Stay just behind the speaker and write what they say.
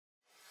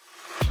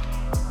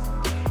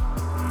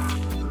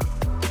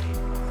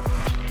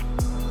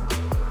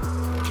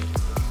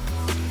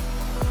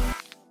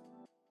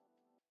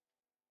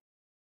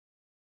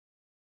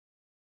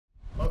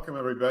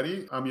welcome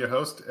everybody. I'm your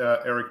host,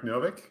 Eric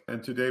Novick,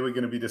 and today we're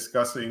going to be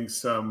discussing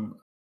some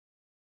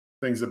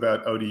things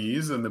about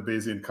ODEs in the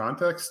Bayesian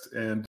context,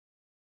 and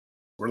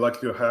we're lucky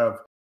to have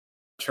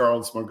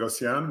Charles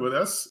Margossian with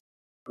us.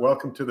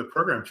 Welcome to the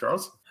program,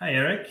 Charles. Hi,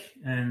 Eric,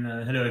 and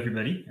hello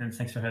everybody, and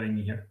thanks for having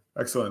me here.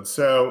 Excellent.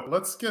 So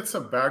let's get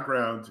some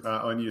background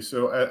on you.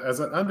 So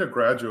as an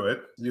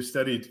undergraduate, you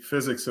studied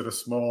physics at a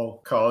small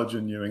college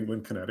in New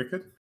England,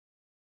 Connecticut.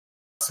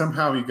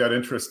 Somehow you got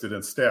interested in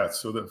stats.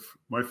 So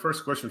my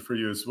first question for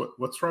you is,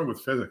 what's wrong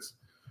with physics?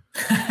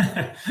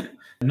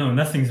 No,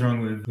 nothing's wrong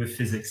with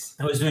physics.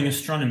 I was doing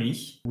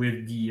astronomy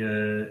with the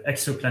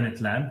exoplanet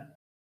lab.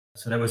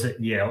 So that was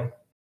at Yale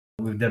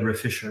with Deborah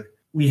Fisher.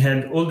 We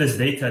had all this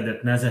data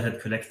that NASA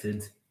had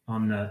collected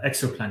on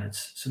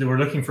exoplanets. So they were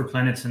looking for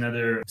planets in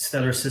other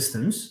stellar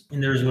systems,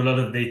 and there's a lot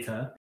of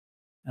data.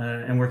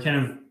 And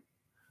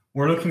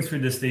we're looking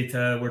through this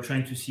data. We're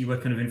trying to see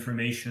what kind of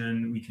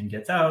information we can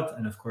get out.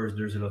 And of course,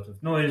 there's a lot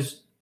of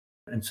noise.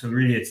 And so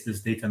really, it's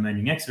this data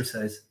mining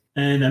exercise.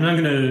 And I'm not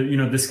going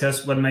to,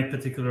 discuss what my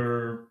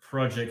particular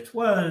project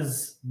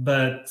was,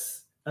 but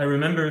I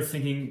remember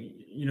thinking,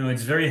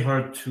 it's very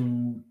hard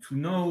to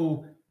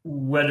know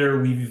whether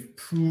we've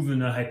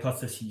proven a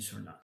hypothesis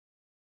or not.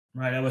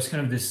 Right? I was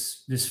kind of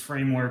this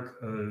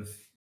framework of,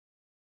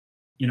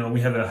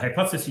 we have a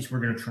hypothesis, we're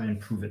going to try and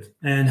prove it.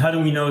 And how do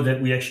we know that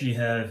we actually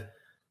have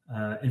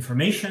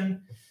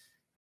information?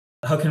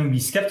 How can we be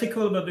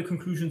skeptical about the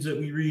conclusions that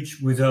we reach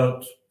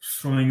without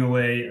throwing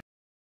away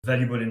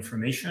valuable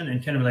information,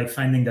 and kind of like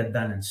finding that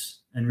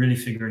balance and really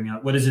figuring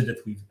out what is it that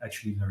we've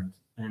actually learned,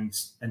 and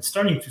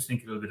starting to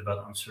think a little bit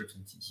about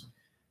uncertainty.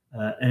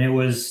 And it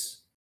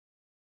was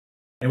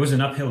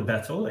an uphill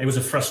battle. It was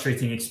a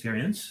frustrating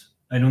experience.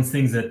 I don't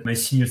think that my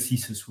senior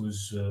thesis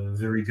was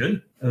very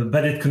good,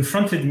 but it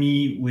confronted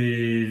me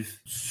with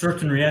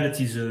certain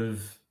realities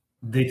of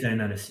data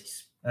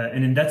analysis.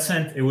 And in that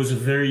sense, it was a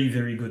very,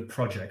 very good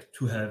project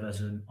to have as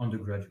an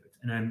undergraduate.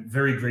 And I'm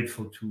very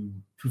grateful to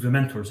the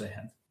mentors I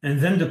had. And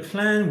then the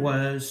plan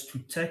was to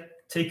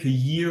take a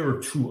year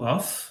or two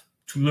off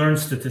to learn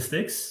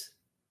statistics,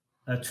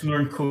 to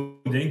learn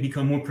coding,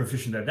 become more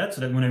proficient at that,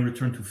 so that when I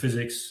returned to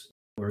physics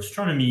or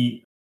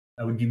astronomy,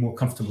 I would be more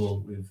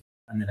comfortable with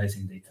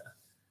analyzing data.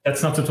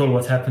 That's not at all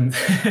what happened.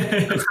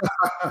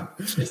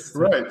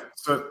 Right.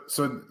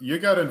 So you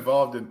got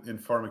involved in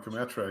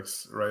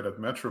pharmacometrics, right, at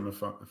Metrum,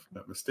 if I'm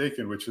not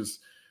mistaken, which is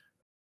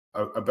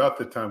about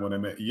the time when I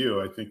met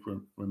you. I think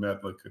we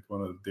met like at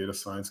one of the data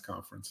science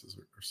conferences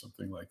or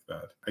something like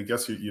that. I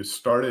guess you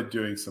started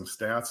doing some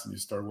stats and you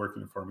started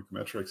working in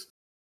pharmacometrics.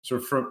 So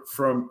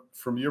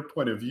from your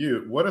point of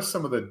view, what are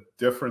some of the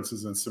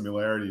differences and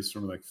similarities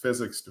from like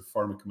physics to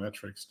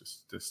pharmacometrics to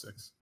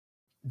statistics?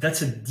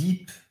 That's a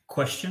deep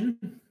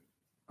question.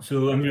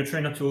 So I'm going to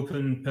try not to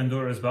open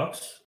Pandora's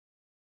box,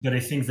 but I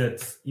think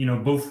that,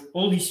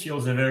 all these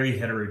fields are very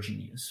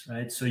heterogeneous,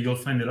 right? So you'll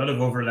find a lot of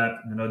overlap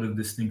and a lot of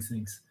distinct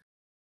things.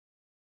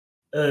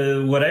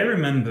 What I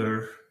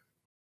remember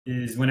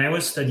is when I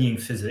was studying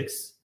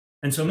physics,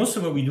 and so most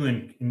of what we do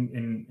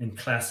in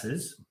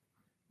classes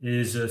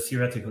is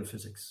theoretical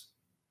physics,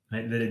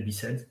 right? Let it be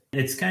said.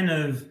 You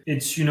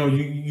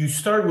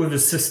start with a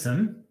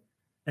system,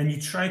 and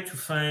you try to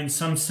find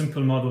some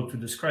simple model to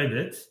describe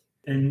it,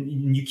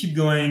 and you keep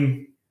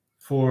going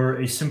for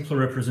a simpler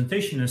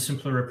representation,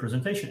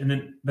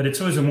 but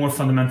it's always a more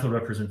fundamental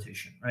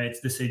representation, right?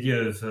 It's this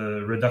idea of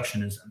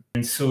reductionism.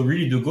 And so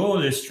really the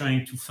goal is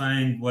trying to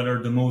find what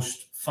are the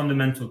most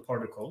fundamental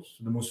particles,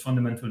 the most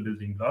fundamental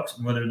building blocks,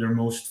 and what are their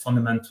most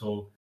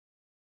fundamental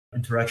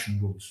interaction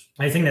rules.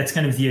 I think that's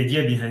kind of the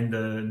idea behind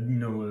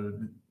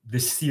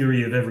this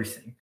theory of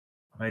everything,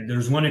 right?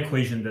 There's one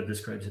equation that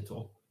describes it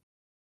all.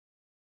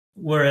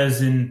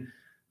 Whereas in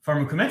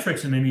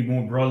pharmacometrics, and maybe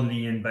more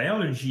broadly in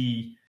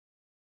biology,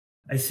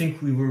 I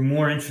think we were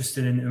more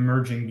interested in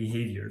emerging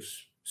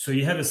behaviors. So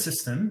you have a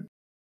system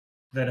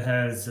that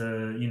has,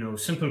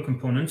 simple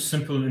components,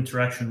 simple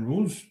interaction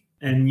rules,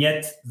 and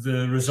yet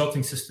the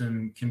resulting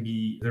system can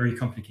be very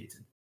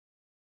complicated.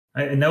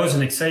 Right? And that was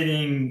an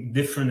exciting,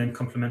 different, and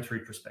complementary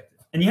perspective.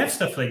 And you have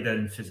stuff like that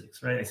in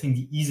physics, right? I think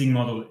the Ising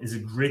model is a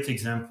great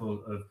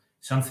example of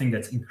something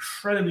that's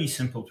incredibly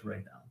simple to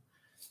write down,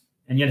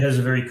 and yet has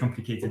a very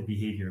complicated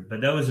behavior.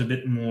 But that was a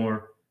bit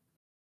more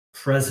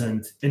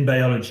present in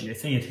biology. I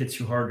think it hits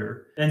you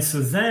harder. And so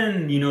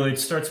then, it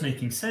starts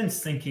making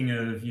sense thinking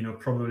of,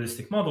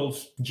 probabilistic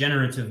models,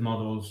 generative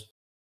models,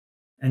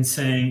 and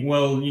saying,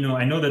 well,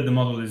 I know that the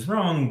model is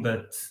wrong,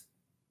 but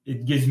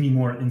it gives me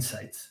more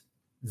insight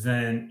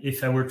than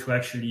if I were to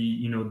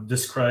actually,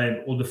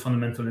 describe all the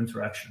fundamental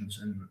interactions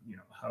and,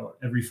 how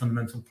every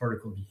fundamental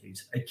particle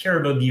behaves. I care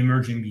about the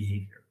emerging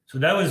behavior. So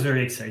that was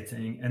very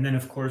exciting. And then,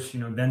 of course,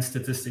 then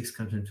statistics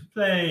comes into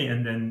play.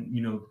 And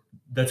then,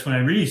 that's when I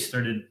really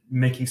started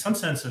making some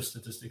sense of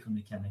statistical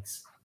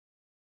mechanics.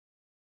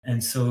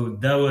 And so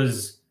that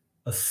was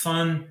a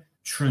fun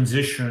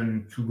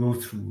transition to go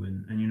through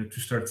and to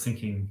start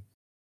thinking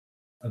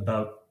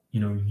about,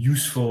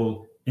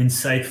 useful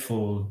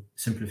insightful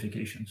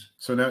simplifications.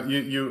 So now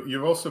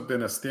you've also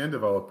been a Stan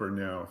developer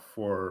now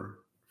for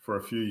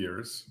a few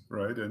years,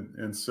 right?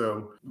 And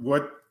so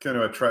what kind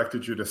of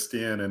attracted you to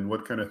Stan, and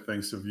what kind of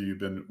things have you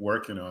been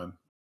working on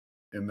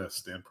in the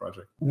Stan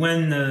project?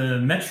 When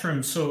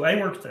Metrum, so I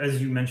worked, as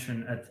you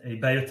mentioned, at a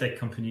biotech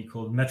company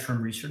called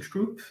Metrum Research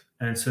Group,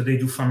 and so they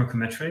do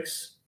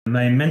pharmacometrics.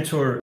 My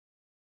mentor,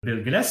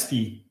 Bill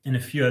Gillespie, and a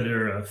few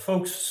other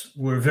folks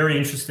were very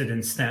interested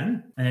in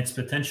Stan and its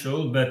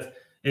potential, but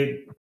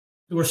there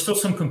were still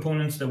some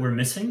components that were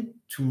missing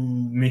to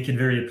make it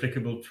very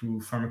applicable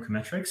to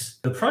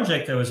pharmacometrics. The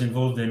project I was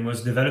involved in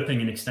was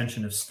developing an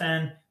extension of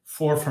Stan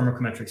for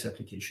pharmacometrics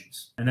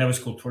applications, and that was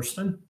called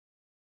Torsten.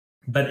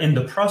 But in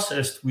the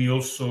process, we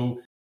also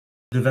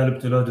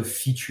developed a lot of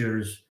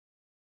features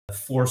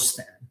for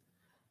Stan,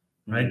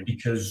 right?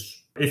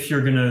 Because if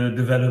you're going to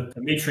develop a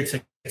matrix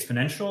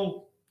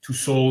exponential to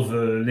solve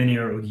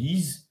linear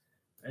ODEs,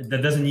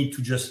 that doesn't need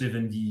to just live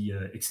in the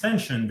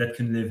extension, that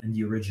can live in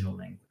the original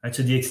language. Right?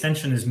 So the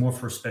extension is more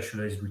for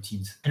specialized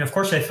routines. And of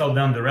course, I fell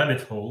down the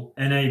rabbit hole,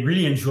 and I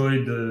really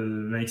enjoyed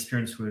my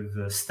experience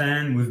with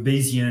Stan, with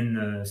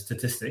Bayesian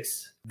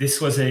statistics. This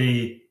was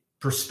a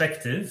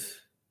perspective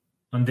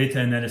on data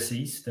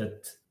analysis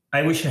that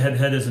I wish I had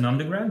had as an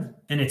undergrad.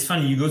 And it's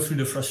funny, you go through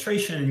the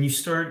frustration and you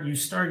start,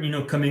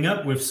 coming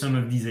up with some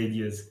of these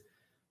ideas,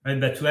 right?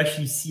 But to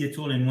actually see it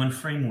all in one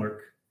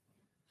framework,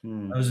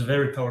 that was a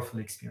very powerful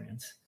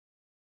experience.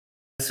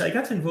 So I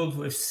got involved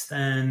with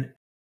Stan.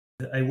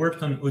 I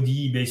worked on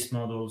ODE-based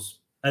models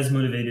as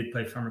motivated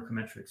by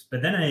pharmacometrics.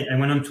 But then I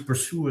went on to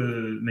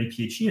pursue my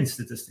PhD in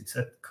statistics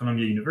at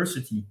Columbia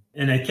University.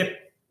 And I kept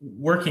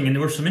working, and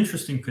there were some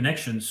interesting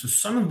connections. So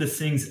some of the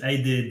things I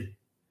did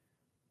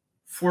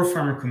for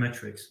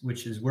pharmacometrics,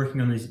 which is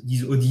working on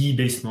these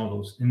ODE-based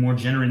models, and more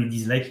generally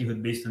these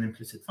likelihood based on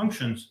implicit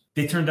functions,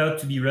 they turned out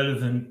to be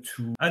relevant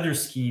to other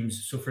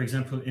schemes. So for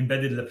example,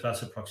 embedded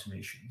Laplace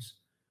approximations,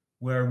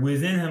 where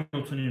within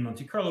Hamiltonian and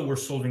Monte Carlo, we're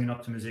solving an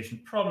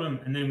optimization problem,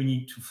 and then we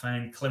need to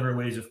find clever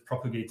ways of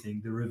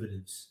propagating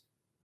derivatives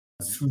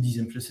through these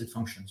implicit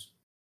functions.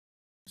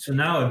 So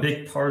now a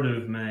big part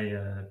of my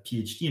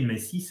PhD and my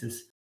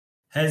thesis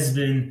has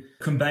been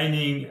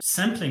combining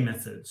sampling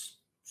methods,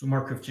 so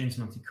Markov chains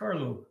Monte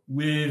Carlo,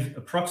 with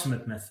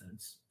approximate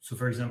methods. So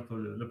for example,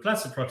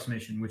 Laplace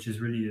approximation, which is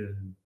really a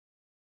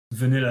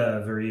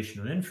vanilla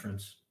variational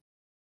inference,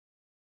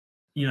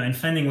 and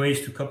finding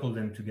ways to couple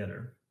them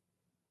together.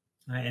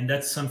 And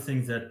that's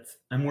something that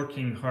I'm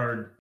working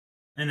hard,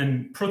 and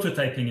I'm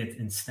prototyping it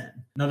in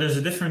Stan. Now there's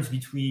a difference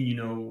between,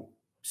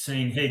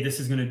 saying, hey, this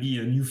is going to be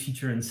a new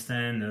feature in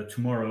Stan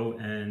tomorrow,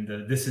 and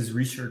this is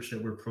research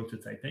that we're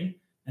prototyping.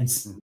 And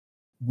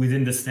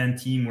within the Stan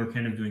team, we're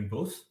kind of doing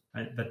both.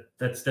 Right? But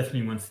that's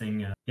definitely one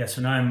thing.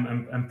 So now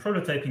I'm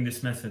prototyping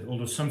this method,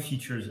 although some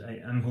features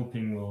I'm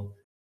hoping will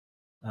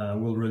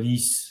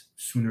release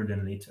sooner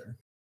than later.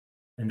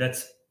 And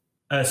that's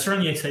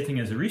certainly exciting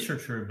as a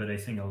researcher, but I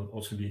think it'll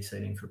also be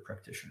exciting for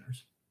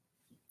practitioners.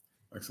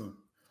 Excellent.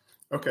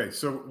 Okay,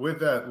 so with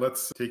that,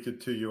 let's take it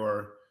to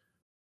your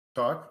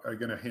talk. I'm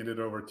going to hand it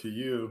over to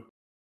you.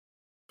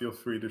 Feel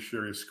free to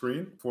share your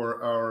screen.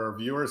 For our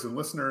viewers and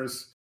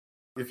listeners,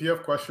 if you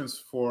have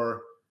questions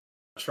for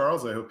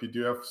Charles, I hope you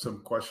do have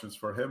some questions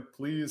for him.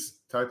 Please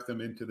type them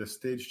into the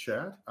stage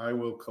chat. I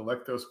will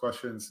collect those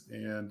questions,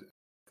 and at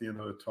the end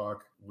of the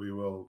talk, we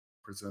will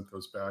present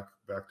those back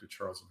to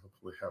Charles and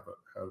hopefully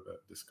have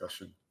a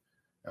discussion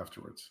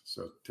afterwards.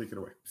 So take it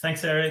away.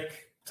 Thanks,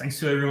 Eric. Thanks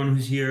to everyone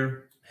who's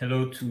here.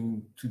 Hello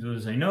to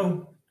those I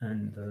know,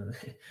 and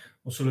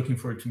also looking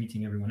forward to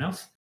meeting everyone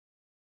else.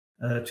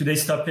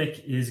 Today's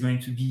topic is going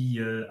to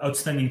be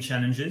outstanding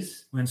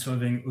challenges when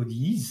solving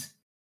ODEs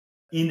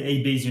in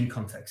a Bayesian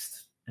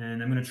context.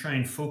 And I'm going to try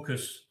and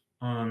focus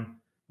on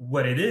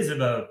what it is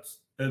about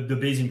the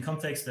Bayesian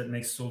context that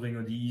makes solving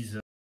ODEs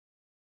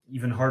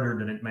even harder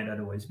than it might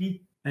otherwise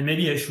be. And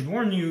maybe I should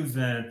warn you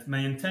that my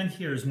intent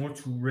here is more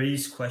to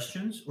raise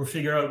questions or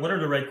figure out what are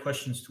the right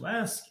questions to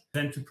ask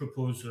than to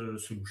propose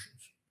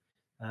solutions.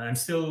 I'm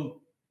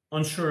still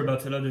unsure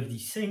about a lot of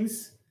these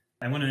things.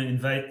 I want to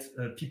invite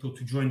people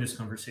to join this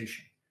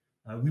conversation.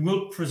 We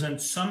will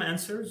present some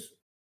answers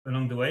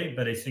along the way,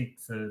 but I think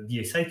the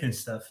exciting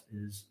stuff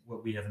is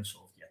what we haven't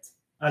solved yet.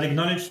 I'll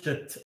acknowledge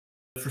that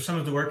for some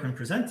of the work I'm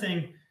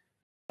presenting,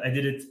 I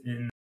did it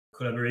in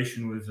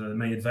collaboration with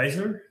my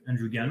advisor,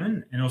 Andrew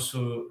Gallman, and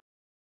also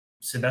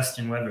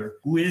Sebastian Weber,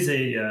 who is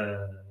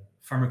a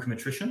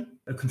pharmacometrician,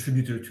 a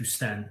contributor to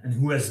Stan, and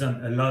who has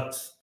done a lot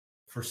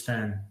for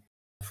Stan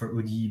for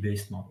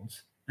ODE-based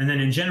models. And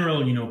then in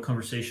general,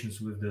 conversations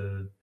with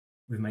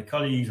my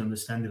colleagues on the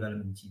Stan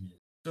development team.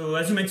 So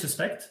as you might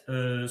suspect,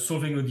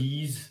 solving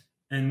ODEs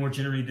and more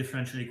generally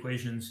differential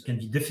equations can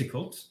be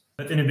difficult.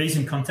 But in a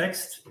Bayesian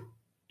context,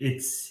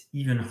 it's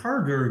even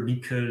harder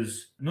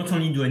because not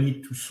only do I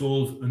need to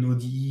solve an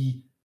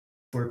ODE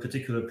for a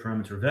particular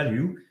parameter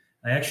value,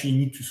 I actually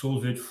need to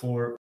solve it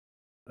for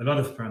a lot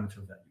of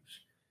parameter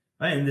values.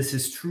 Right? And this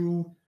is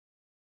true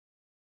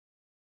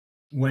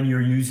when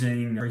you're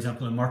using, for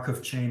example, a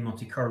Markov chain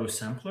Monte Carlo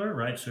sampler,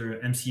 right? So your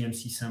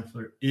MCMC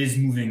sampler is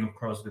moving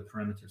across the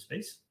parameter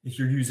space. If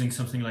you're using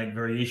something like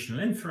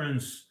variational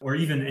inference or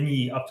even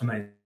any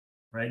optimizer,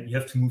 right, you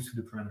have to move to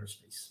the parameter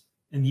space.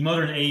 In the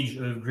modern age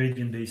of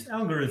gradient-based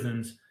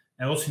algorithms,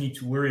 I also need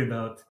to worry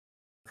about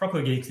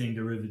propagating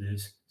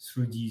derivatives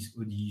through these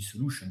ODE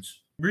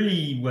solutions.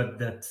 Really, what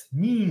that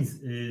means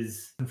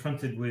is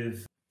confronted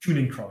with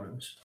tuning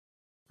problems,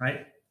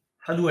 right?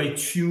 How do I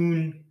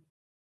tune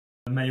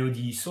my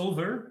ODE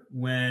solver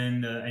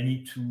when I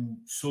need to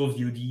solve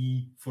the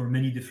ODE for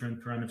many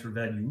different parameter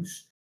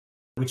values,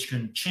 which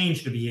can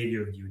change the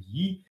behavior of the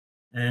ODE?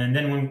 And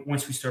then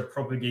once we start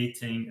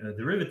propagating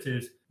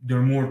derivatives, there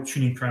are more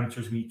tuning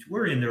parameters we need to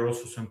worry, and there are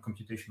also some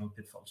computational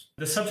pitfalls.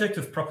 The subject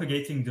of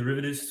propagating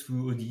derivatives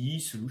through ODE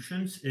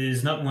solutions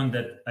is not one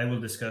that I will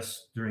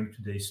discuss during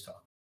today's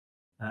talk.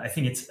 I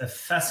think it's a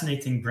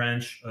fascinating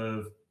branch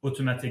of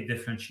automatic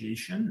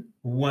differentiation,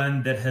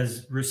 one that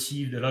has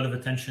received a lot of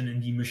attention in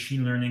the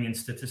machine learning and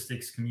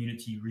statistics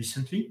community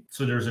recently.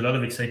 So there's a lot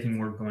of exciting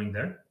work going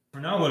there.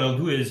 For now, what I'll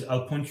do is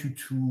I'll point you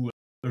to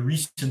a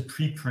recent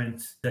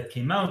preprint that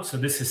came out. So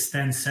this is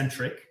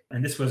Stan-centric,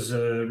 and this was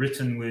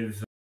written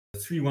with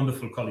 3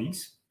 wonderful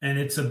colleagues. And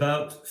it's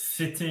about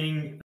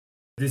fitting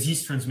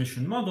disease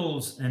transmission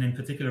models. And in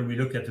particular, we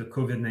look at a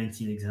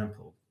COVID-19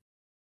 example.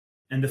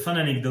 And the fun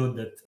anecdote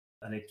that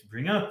I like to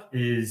bring up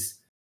is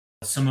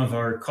some of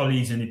our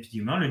colleagues in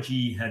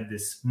epidemiology had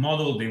this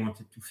model they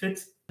wanted to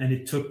fit, and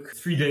it took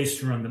 3 days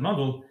to run the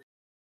model.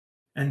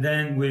 And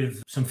then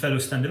with some fellow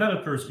Stan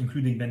developers,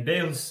 including Ben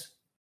Bales,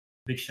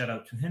 big shout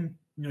out to him,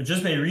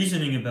 just by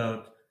reasoning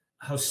about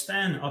how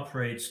Stan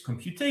operates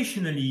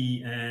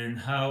computationally and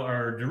how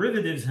our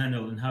derivatives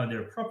handle and how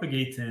they're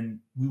propagated,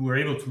 we were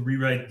able to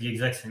rewrite the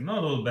exact same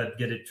model, but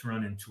get it to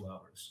run in 2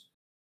 hours.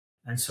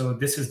 And so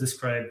this is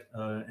described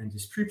in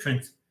this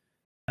preprint.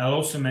 I'll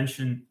also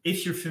mention,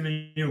 if you're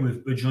familiar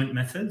with adjoint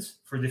methods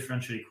for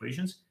differential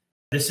equations,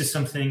 this is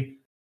something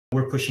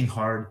we're pushing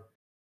hard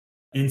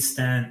in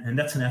Stan, and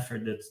that's an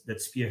effort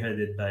that's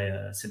spearheaded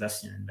by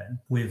Sebastian and Ben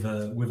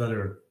with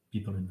other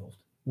people involved.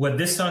 What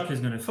this talk is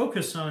going to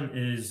focus on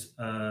is,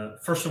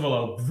 first of all,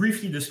 I'll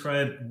briefly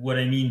describe what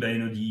I mean by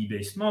an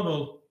ODE-based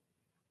model,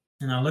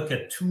 and I'll look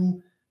at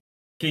 2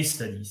 case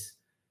studies,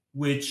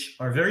 which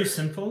are very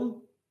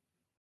simple,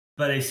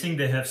 but I think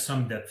they have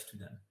some depth to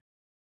them.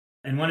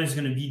 And one is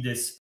going to be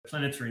this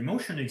planetary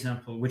motion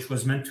example, which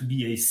was meant to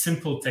be a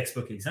simple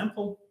textbook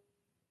example,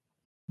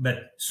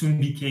 but soon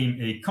became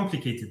a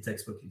complicated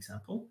textbook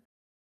example.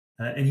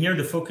 And here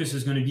the focus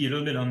is going to be a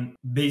little bit on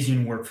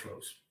Bayesian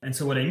workflows. And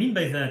so what I mean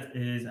by that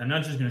is I'm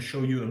not just going to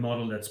show you a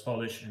model that's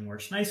polished and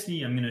works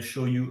nicely. I'm going to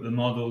show you a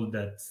model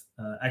that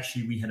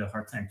actually we had a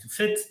hard time to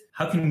fit.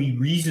 How can we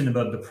reason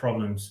about the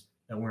problems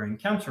that we're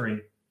encountering?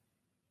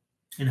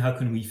 And how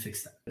can we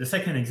fix that? The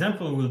second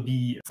example will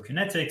be for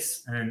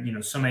kinetics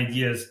and some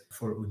ideas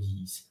for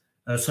ODEs.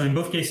 So in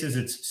both cases,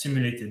 it's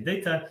simulated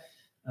data.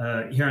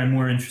 Here I'm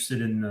more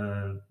interested in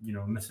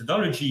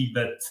methodology,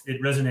 but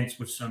it resonates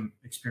with some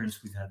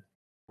experience we've had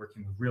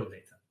working with real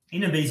data.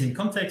 In a Bayesian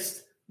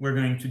context, we're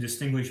going to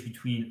distinguish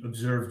between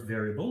observed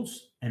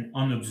variables and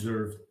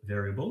unobserved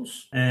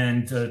variables.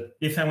 And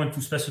if I want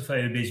to specify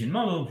a Bayesian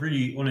model,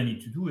 really all I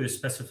need to do is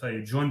specify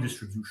a joint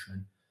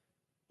distribution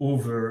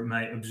over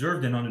my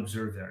observed and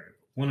unobserved variable.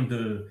 One of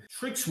the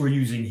tricks we're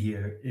using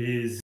here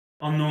is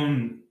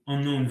unknown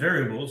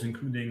variables,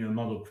 including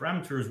model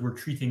parameters, we're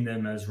treating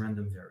them as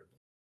random variables,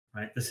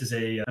 right? This is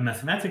a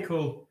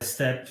mathematical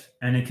step,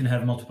 and it can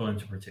have multiple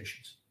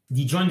interpretations.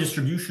 The joint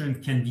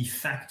distribution can be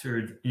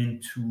factored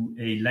into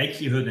a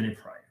likelihood and a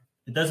prior.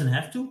 It doesn't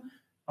have to.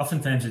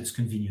 Oftentimes, it's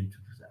convenient to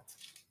do that.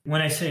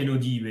 When I say an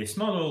ODE-based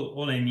model,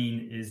 all I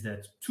mean is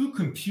that to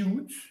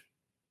compute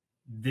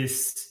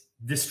this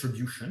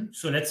distribution.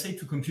 So let's say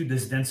to compute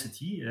this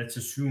density, let's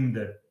assume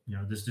that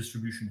this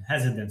distribution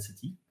has a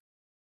density.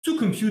 To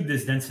compute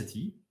this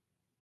density,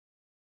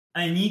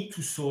 I need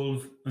to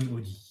solve an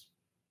ODE.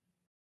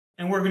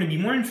 And we're going to be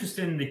more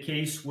interested in the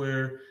case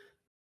where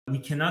we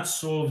cannot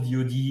solve the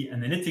ODE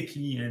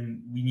analytically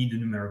and we need a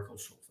numerical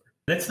solver.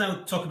 Let's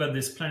now talk about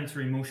this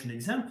planetary motion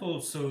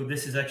example. So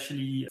this is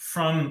actually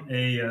from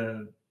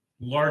a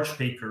large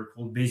paper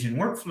called Bayesian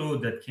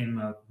Workflow that came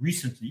out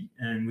recently,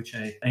 and which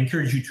I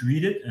encourage you to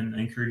read it, and I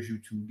encourage you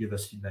to give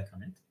us feedback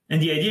on it.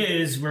 And the idea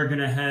is we're going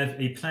to have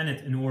a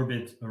planet in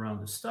orbit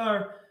around a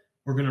star.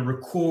 We're going to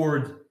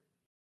record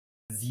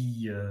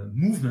the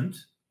movement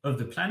of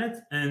the planet,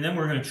 and then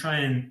we're going to try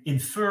and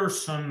infer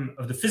some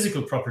of the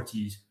physical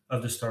properties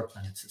of the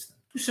star-planet system.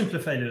 To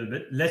simplify a little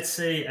bit, let's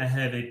say I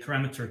have a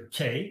parameter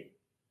k,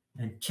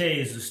 and k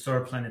is the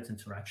star-planet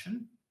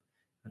interaction.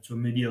 And so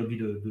maybe it'll be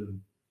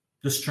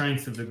the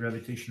strength of the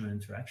gravitational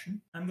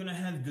interaction. I'm going to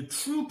have the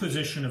true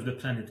position of the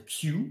planet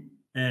Q.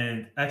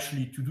 And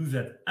actually, to do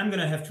that, I'm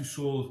going to have to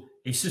solve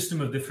a system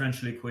of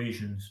differential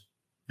equations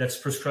that's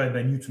prescribed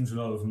by Newton's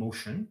law of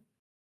motion.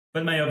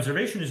 But my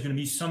observation is going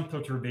to be some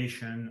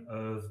perturbation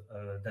of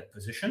that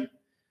position,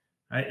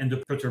 right? And the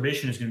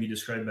perturbation is going to be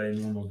described by a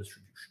normal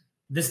distribution.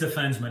 This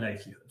defines my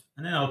likelihood.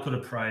 And then I'll put a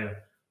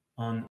prior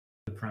on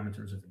the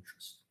parameters of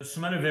interest.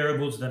 Some other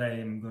variables that I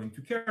am going to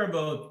care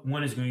about,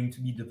 one is going to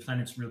be the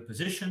planet's real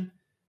position.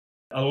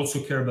 I'll also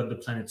care about the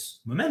planet's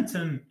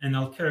momentum, and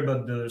I'll care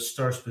about the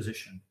star's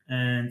position.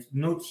 And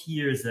note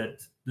here is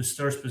that the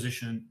star's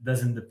position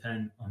doesn't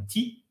depend on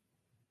t,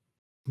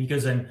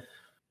 because I'm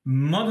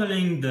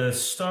modeling the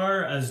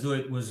star as though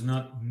it was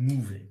not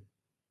moving.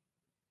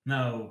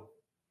 Now,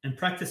 in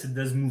practice, it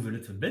does move a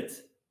little bit,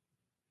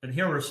 but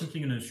here we're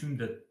simply going to assume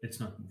that it's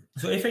not moving.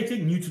 So if I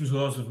take Newton's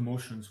laws of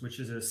motions, which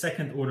is a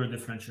second order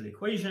differential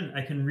equation,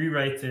 I can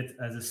rewrite it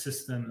as a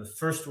system of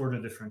first order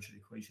differential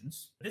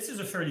equations. This is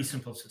a fairly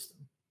simple system,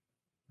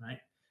 right?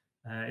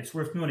 It's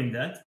worth noting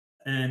that.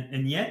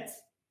 And yet,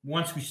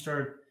 once we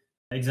start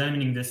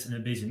examining this in a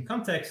Bayesian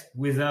context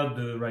without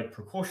the right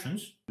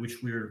precautions,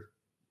 which we're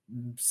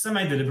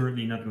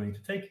semi-deliberately not going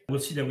to take, we'll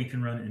see that we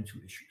can run into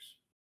issues.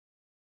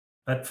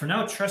 But for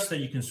now, trust that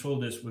you can solve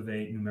this with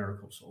a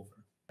numerical solver.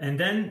 And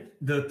then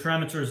the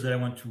parameters that I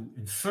want to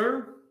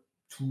infer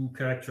to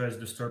characterize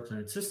the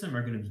star-planet system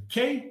are going to be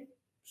k.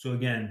 So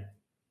again,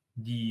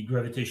 the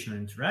gravitational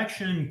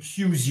interaction,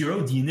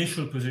 q0, the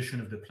initial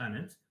position of the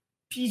planet,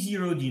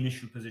 p0, the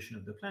initial position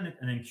of the planet,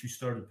 and then q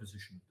star, the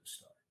position of the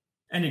star.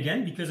 And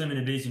again, because I'm in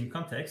a Bayesian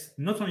context,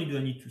 not only do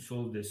I need to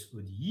solve this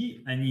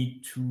ODE, I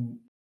need to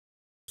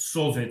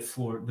solve it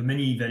for the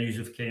many values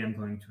of k I'm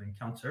going to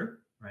encounter,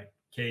 right?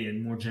 K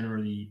and more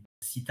generally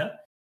theta.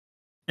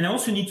 And I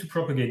also need to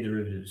propagate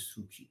derivatives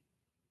through q.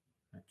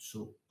 Right?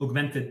 So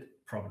augmented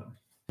problem.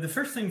 The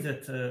first thing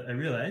that I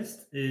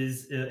realized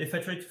is if I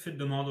try to fit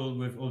the model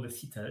with all the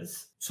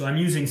thetas, so I'm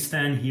using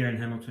Stan here in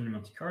Hamilton and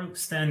Monte Carlo,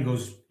 Stan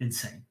goes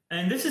insane.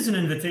 And this is an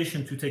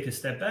invitation to take a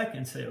step back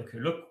and say, okay,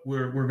 look,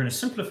 we're going to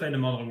simplify the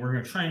model. We're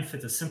going to try and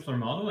fit a simpler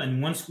model.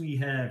 And once we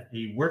have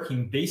a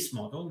working base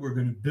model, we're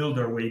going to build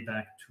our way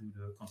back to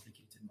the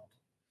complicated model.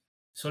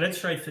 So let's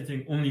try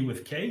fitting only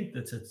with k.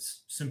 That's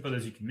as simple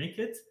as you can make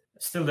it.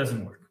 Still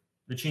doesn't work.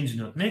 The chains do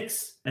not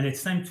mix. And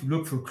it's time to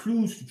look for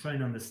clues to try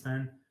and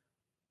understand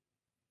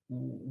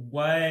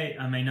why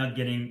am I not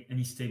getting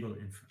any stable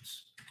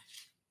inference.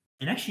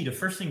 And actually, the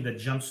first thing that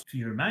jumps to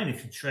your mind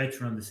if you try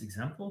to run this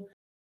example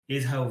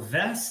is how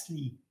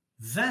vastly,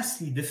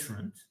 vastly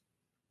different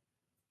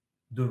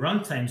the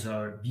runtimes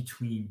are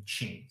between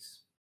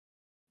chains.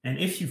 And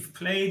if you've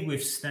played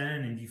with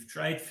Stan and you've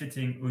tried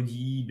fitting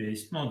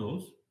ODE-based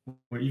models,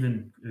 or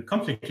even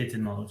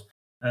complicated models,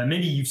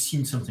 maybe you've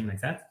seen something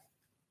like that.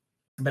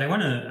 But I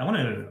want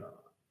to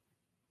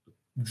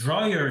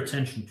draw your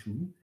attention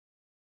to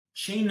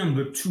chain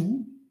number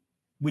 2,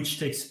 which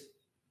takes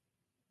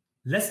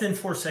less than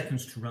 4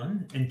 seconds to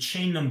run, and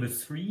chain number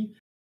 3,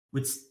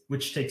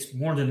 which takes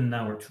more than an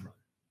hour to run.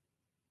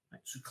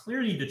 Right? So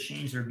clearly the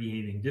chains are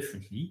behaving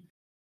differently.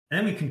 And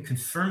then we can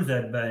confirm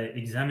that by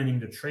examining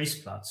the trace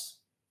plots,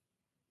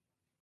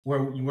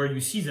 where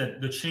you see that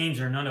the chains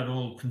are not at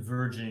all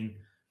converging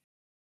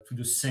to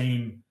the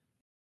same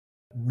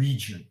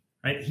region.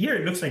 Right? Here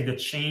it looks like the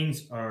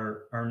chains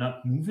are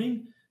not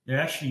moving,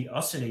 they're actually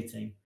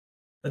oscillating.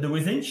 But the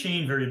within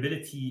chain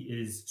variability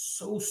is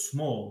so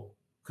small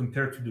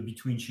compared to the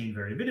between chain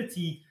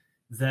variability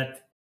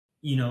that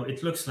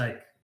it looks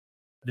like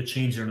the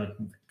chains are not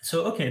moving.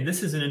 So okay,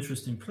 this is an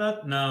interesting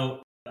plot.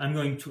 Now I'm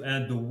going to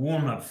add the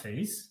warm-up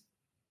phase.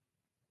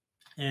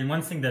 And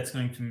one thing that's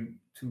going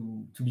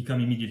to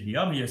become immediately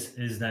obvious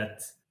is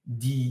that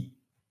the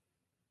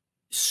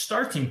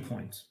starting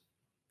point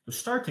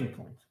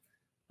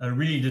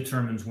really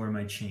determines where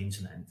my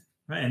chains land.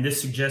 Right? And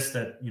this suggests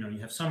that you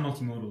have some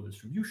multimodal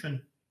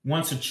distribution.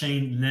 Once a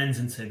chain lands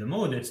inside a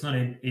mode, it's not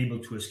able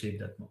to escape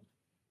that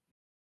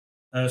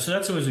mode. So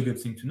that's always a good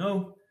thing to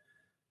know.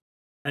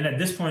 And at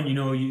this point,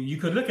 you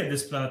could look at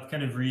this plot,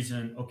 kind of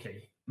reason,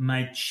 okay,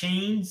 my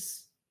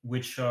chains,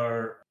 which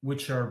are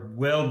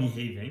well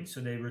behaving,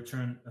 so they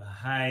return a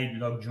high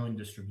log joint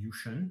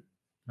distribution,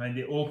 right?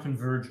 They all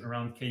converge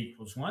around k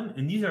 = 1.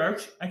 And these are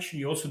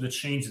actually also the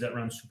chains that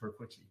run super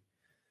quickly.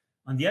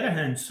 On the other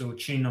hand, so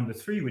chain number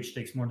 3, which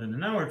takes more than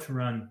an hour to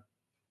run,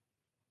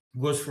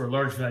 goes for a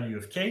large value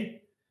of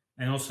k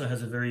and also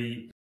has a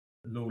very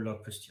low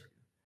log posterior.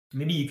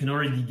 Maybe you can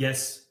already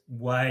guess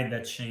why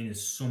that chain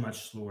is so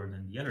much slower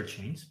than the other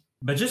chains.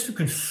 But just to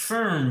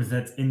confirm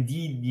that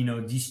indeed,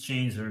 these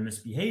chains are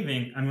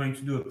misbehaving, I'm going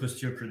to do a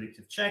posterior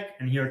predictive check.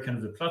 And here kind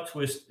of the plot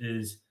twist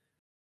is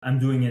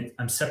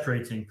I'm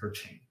separating per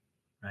chain,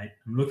 right?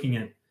 I'm looking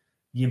at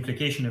the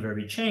implication of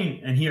every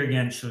chain. And here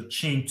again, so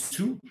chain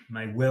 2,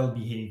 my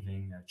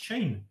well-behaving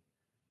chain,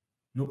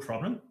 no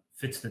problem,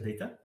 fits the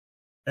data.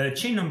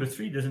 Chain number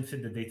 3 doesn't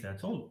fit the data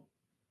at all.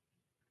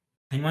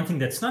 And one thing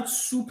that's not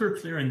super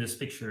clear in this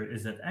picture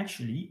is that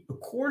actually,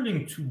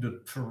 according to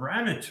the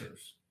parameters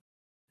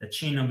that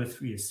chain number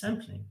 3 is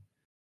sampling,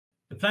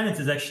 the planet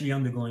is actually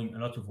undergoing a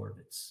lot of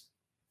orbits.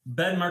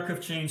 Bad Markov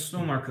chain,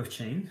 slow Markov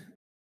chain.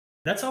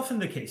 That's often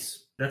the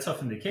case.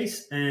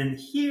 And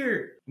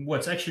here,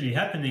 what's actually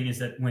happening is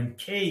that when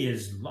k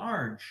is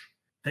large,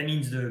 that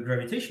means the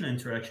gravitational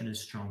interaction is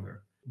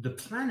stronger. The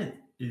planet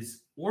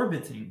is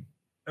orbiting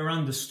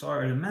around the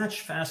star at a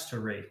much faster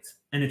rate,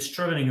 and it's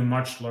traveling a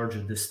much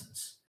larger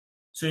distance.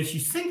 So if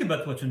you think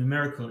about what a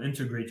numerical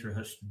integrator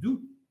has to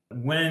do,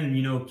 when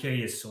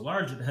k is so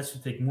large, it has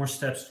to take more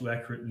steps to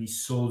accurately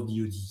solve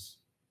the ODE.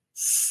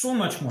 So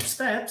much more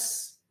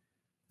steps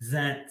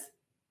that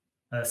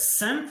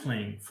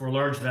sampling for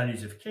large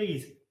values of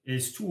k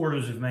is 2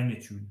 orders of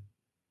magnitude,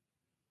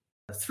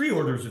 3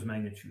 orders of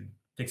magnitude,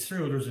 takes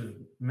 3 orders of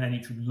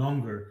magnitude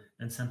longer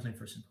than sampling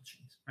for simple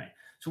chains, right?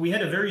 So we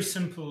had a very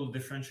simple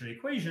differential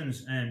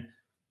equations, and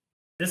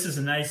this is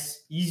a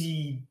nice,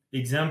 easy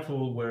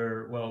example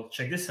where, well,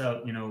 check this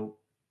out,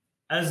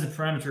 as the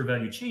parameter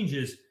value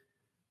changes,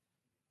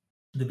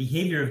 the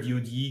behavior of the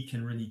ODE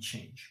can really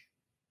change.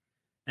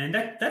 And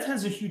that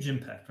has a huge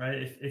impact, right?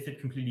 If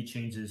it completely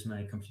changes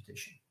my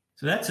computation.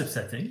 So that's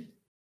upsetting.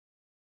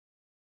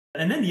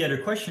 And then the other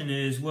question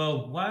is,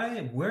 well,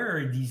 where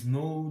are these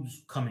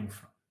modes coming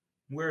from?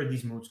 Where are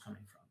these modes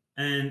coming from?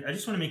 And I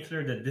just want to make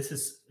clear that this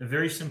is a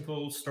very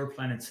simple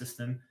star-planet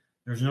system.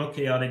 There's no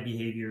chaotic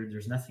behavior.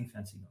 There's nothing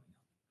fancy going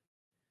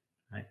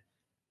on, right?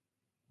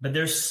 But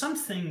there's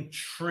something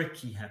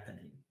tricky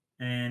happening,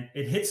 and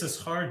it hits us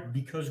hard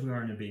because we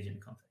are in a Bayesian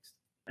context.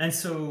 And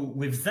so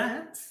with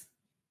that,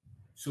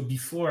 so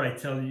before I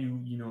tell you,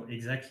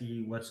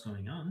 exactly what's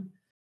going on,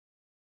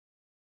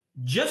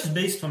 just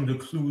based on the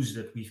clues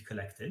that we've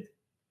collected,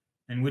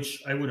 and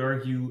which I would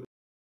argue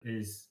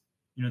is,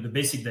 the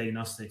basic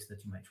diagnostics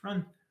that you might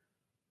run,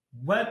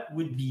 what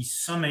would be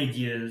some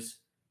ideas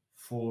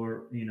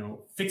for,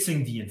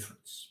 fixing the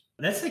inference?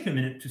 Let's take a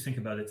minute to think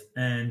about it.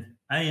 And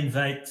I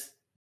invite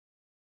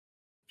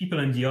people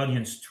in the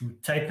audience to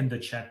type in the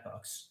chat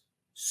box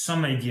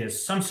some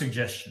ideas, some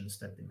suggestions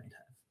that they might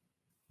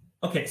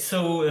have. Okay,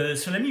 so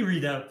let me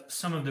read out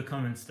some of the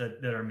comments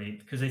that are made,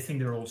 because I think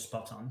they're all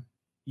spot on.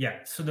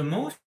 Yeah, so the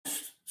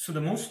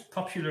most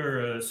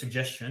popular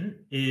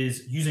suggestion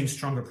is using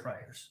stronger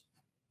priors.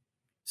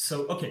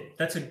 So, okay,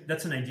 that's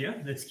an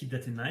idea. Let's keep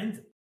that in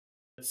mind.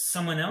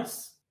 Someone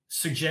else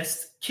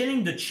suggests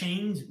killing the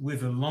chains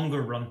with a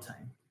longer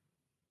runtime.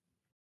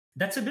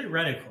 That's a bit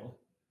radical,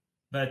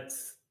 but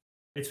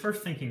it's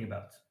worth thinking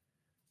about.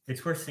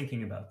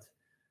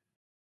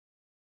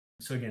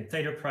 So again,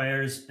 tighter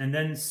priors, and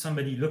then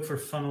somebody look for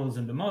funnels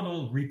in the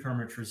model,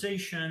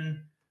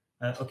 reparameterization.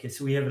 Okay,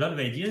 so we have a lot of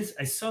ideas.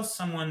 I saw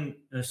someone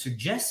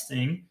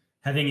suggesting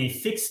having a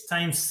fixed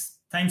time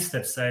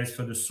step size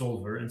for the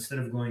solver instead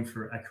of going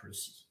for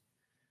accuracy.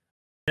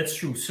 That's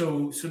true.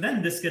 So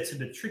then this gets a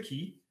bit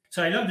tricky.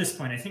 So I love this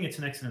point. I think it's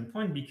an excellent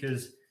point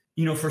because,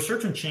 for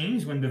certain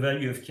chains, when the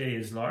value of k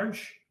is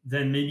large,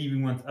 then maybe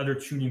we want other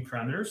tuning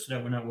parameters so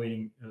that we're not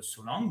waiting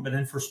so long. But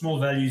then for small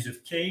values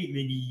of k,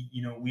 maybe,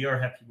 we are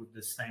happy with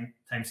this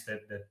time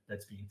step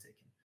that's being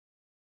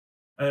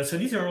taken. So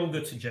these are all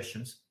good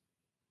suggestions.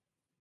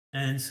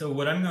 And so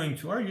what I'm going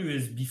to argue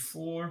is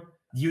before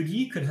the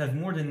ODE could have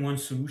more than one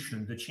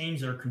solution, the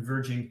chains are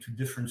converging to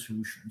different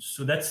solutions.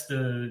 So that's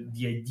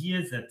the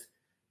idea that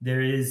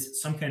there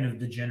is some kind of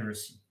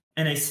degeneracy.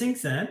 And I think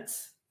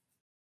that's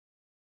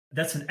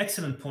an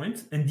excellent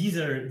point. And these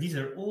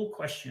are all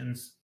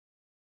questions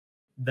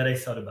that I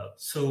thought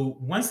about. So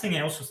one thing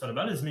I also thought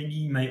about is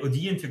maybe my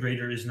ODE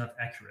integrator is not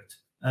accurate.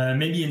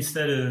 Maybe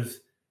instead of,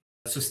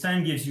 so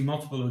Stan gives you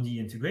multiple ODE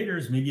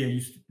integrators, maybe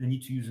I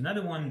need to use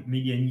another one.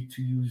 Maybe I need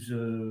to use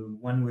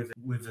one with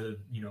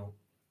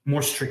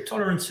more strict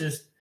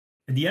tolerances.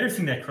 And the other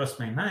thing that crossed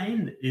my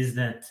mind is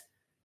that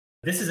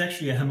this is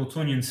actually a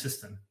Hamiltonian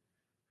system,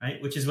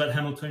 right? Which is what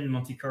Hamiltonian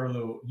Monte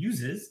Carlo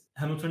uses.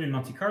 Hamiltonian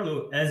Monte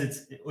Carlo, as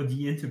its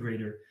ODE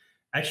integrator,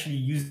 actually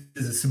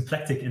uses a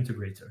symplectic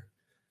integrator,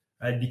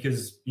 right?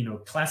 Because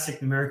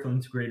classic numerical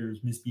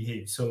integrators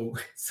misbehave. So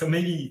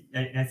maybe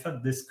I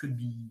thought this could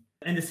be.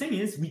 And the thing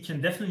is, we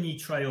can definitely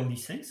try all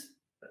these things,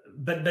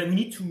 but we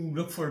need to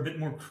look for a bit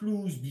more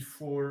clues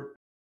before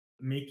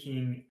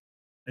making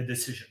a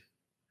decision,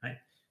 right?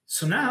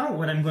 So now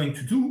what I'm going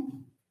to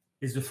do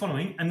is the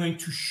following. I'm going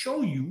to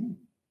show you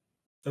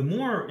a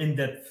more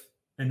in-depth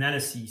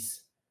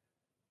analysis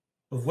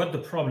of what the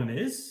problem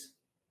is.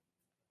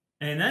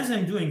 And as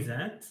I'm doing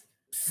that,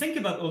 think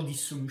about all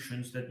these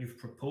solutions that you've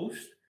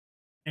proposed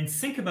and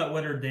think about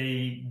whether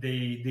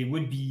they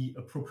would be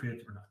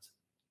appropriate or not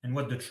and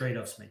what the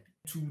trade-offs might be.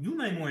 To do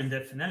my more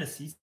in-depth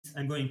analysis,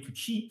 I'm going to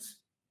cheat.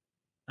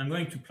 I'm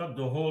going to plot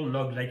the whole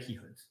log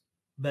likelihood.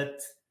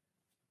 But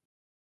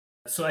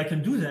so I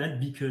can do that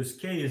because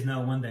k is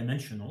now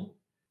one-dimensional.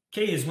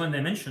 K is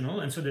one-dimensional,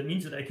 and so that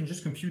means that I can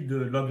just compute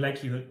the log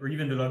likelihood or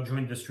even the log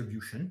joint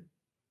distribution.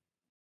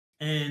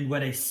 And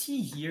what I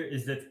see here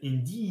is that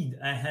indeed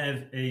I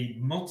have a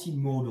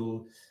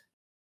multimodal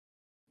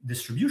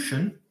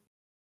distribution,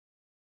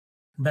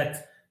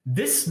 but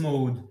this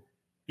mode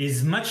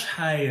is much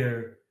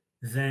higher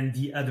than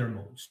the other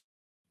modes.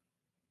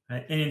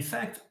 Right? And in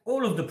fact,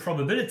 all of the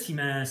probability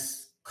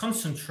mass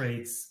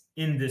concentrates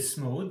in this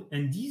mode,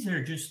 and these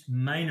are just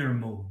minor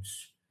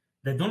modes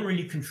that don't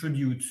really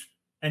contribute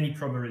any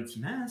probability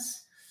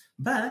mass,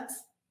 but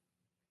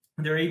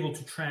they're able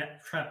to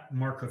trap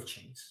Markov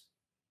chains.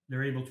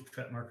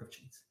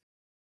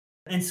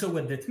 And so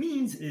what that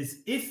means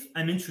is if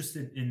I'm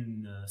interested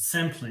in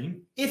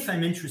sampling, if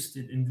I'm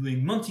interested in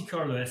doing Monte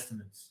Carlo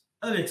estimates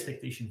of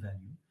expectation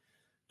value,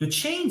 the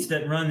chains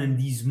that run in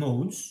these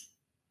modes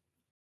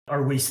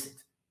are wasted.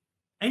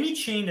 Any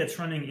chain that's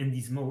running in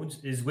these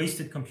modes is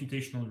wasted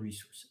computational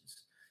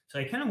resources. So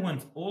I kind of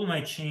want all my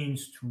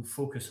chains to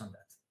focus on that.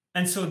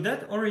 And so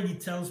that already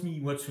tells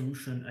me what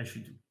solution I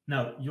should do.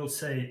 Now, you'll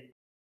say,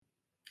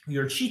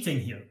 you're cheating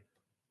here.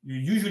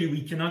 Usually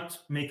we cannot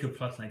make a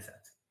plot like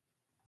that.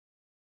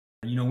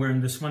 We're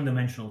in this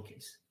one-dimensional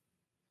case.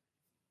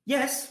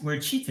 Yes,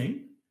 we're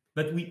cheating,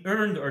 but we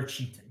earned our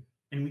cheating.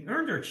 And we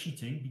earned our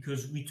cheating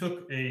because we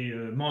took a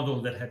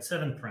model that had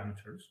 7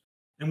 parameters,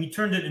 and we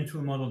turned it into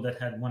a model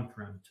that had 1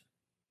 parameter.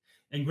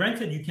 And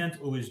granted, you can't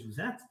always do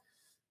that,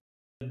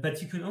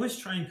 but you can always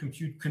try and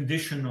compute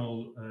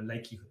conditional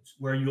likelihoods,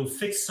 where you'll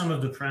fix some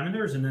of the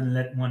parameters and then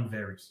let one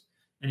vary.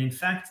 And in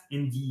fact,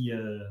 in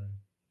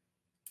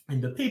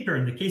the paper,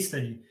 in the case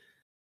study,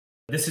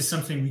 this is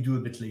something we do a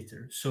bit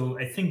later. So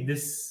I think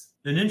this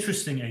an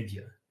interesting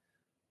idea,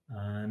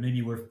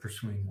 maybe worth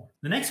pursuing more.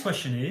 The next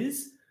question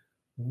is,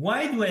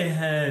 why do I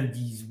have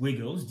these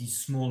wiggles, these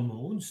small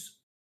modes,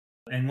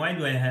 and why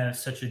do I have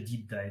such a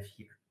deep dive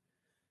here?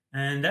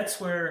 And that's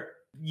where,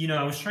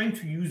 I was trying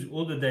to use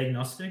all the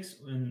diagnostics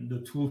in the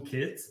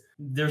toolkit.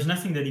 There's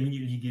nothing that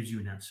immediately gives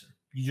you an answer.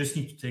 You just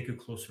need to take a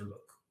closer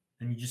look,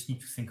 and you just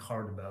need to think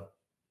hard about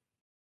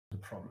the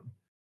problem.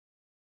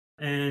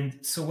 And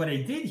so what I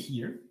did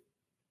here,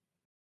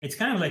 it's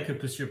kind of like a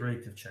posterior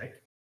predictive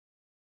check,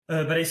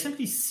 but I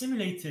simply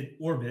simulated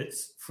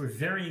orbits for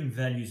varying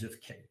values of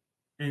k.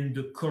 And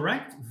the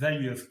correct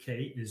value of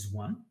k is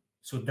 1.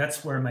 So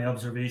that's where my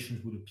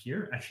observations would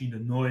appear. Actually, the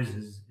noise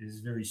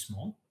is very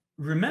small.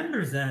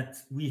 Remember that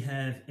we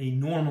have a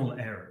normal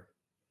error.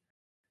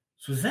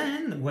 So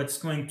then what's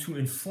going to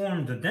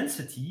inform the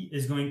density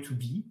is going to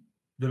be,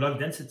 the log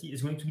density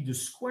is going to be the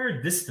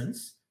square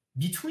distance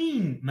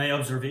between my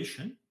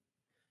observation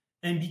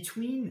and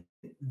between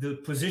the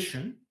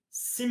position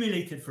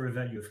simulated for a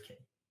value of k.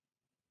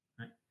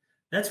 Right?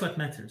 That's what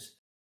matters.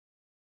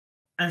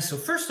 And so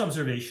first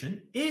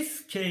observation,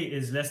 if k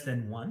is less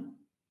than 1,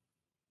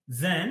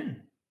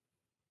 then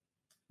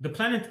the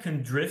planet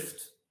can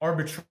drift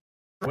arbitrarily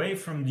away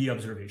from the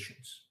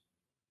observations.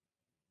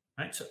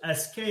 Right? So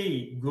as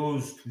k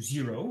goes to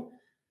 0,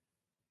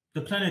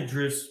 the planet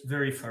drifts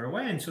very far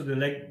away, and so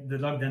the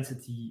log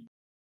density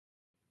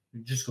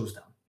just goes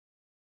down.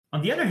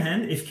 On the other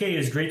hand, if k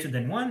is greater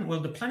than 1, well,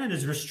 the planet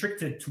is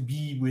restricted to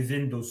be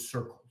within those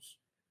circles.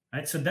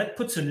 Right? So that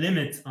puts a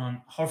limit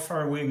on how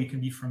far away we can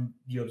be from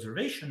the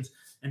observations,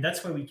 and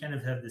that's why we kind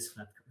of have this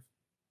flat curve.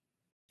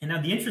 And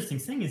now the interesting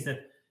thing is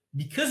that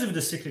because of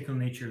the cyclical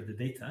nature of the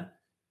data,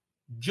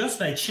 just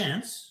by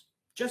chance,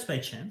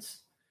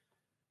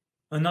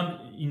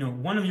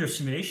 one of your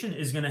simulation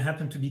is going to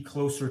happen to be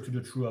closer to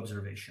the true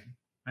observation.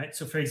 Right?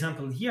 So for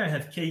example, here I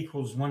have k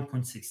equals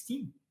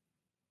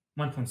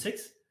 1.6.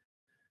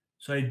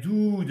 So I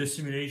do the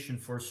simulation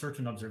for a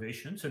certain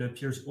observation, so it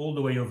appears all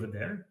the way over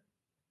there.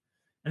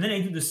 And then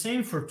I do the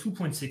same for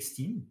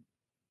 2.16,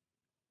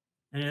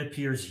 and it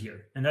appears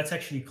here. And that's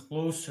actually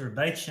closer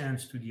by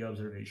chance to the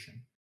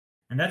observation.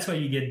 And that's why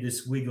you get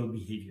this wiggle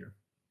behavior.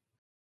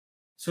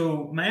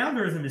 So my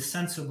algorithm is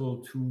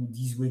sensible to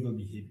these wiggle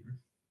behavior.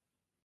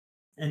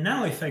 And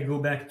now if I go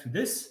back to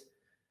this,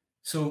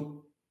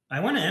 so I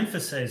want to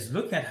emphasize,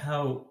 look at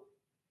how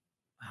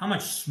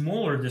much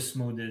smaller this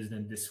mode is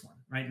than this one,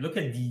 right? Look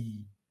at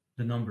the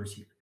numbers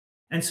here.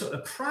 And so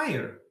a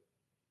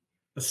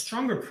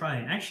stronger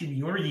prior, actually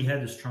we already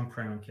had a strong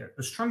prior on care.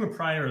 A stronger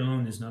prior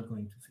alone is not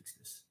going to fix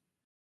this.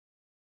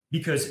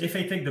 Because if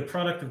I take the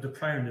product of the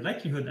prior and the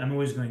likelihood, I'm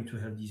always going to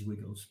have these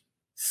wiggles.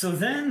 So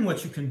then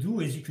what you can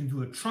do is you can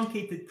do a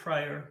truncated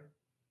prior,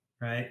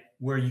 right?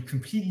 Where you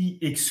completely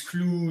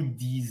exclude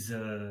these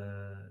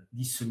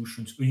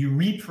solutions, or you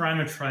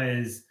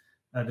reparameterize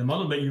the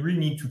model, but you really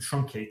need to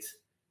truncate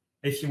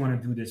if you want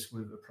to do this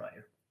with a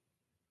prior.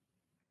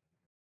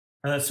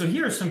 So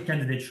here are some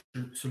candidate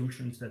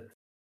solutions that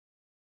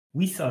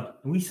we thought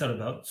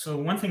about. So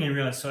one thing I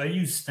realized, so I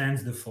use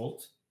Stan's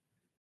default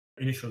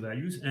initial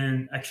values,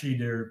 and actually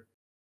they're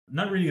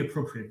not really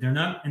appropriate. They're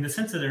not, in the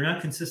sense that they're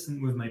not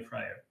consistent with my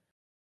prior.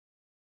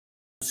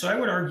 So I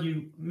would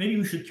argue maybe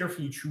we should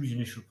carefully choose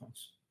initial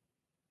points.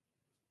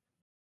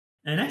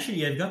 And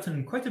actually I've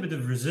gotten quite a bit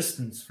of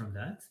resistance from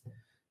that,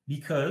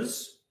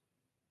 because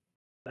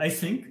I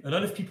think a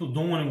lot of people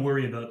don't want to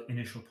worry about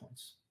initial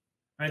points.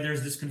 Right?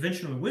 There's this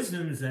conventional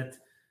wisdom that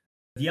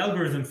the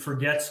algorithm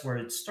forgets where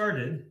it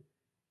started,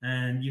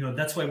 and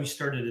that's why we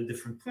started at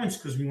different points,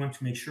 because we want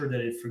to make sure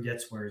that it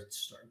forgets where it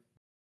started.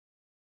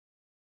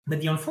 But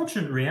the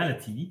unfortunate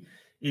reality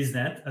is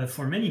that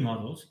for many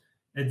models,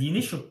 the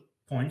initial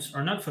points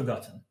are not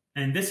forgotten.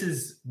 And this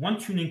is one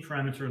tuning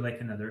parameter like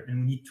another,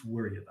 and we need to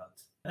worry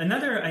about.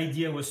 Another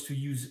idea was to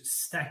use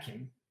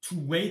stacking to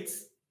weight.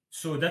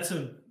 So that's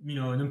an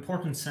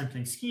important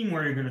sampling scheme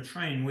where you're going to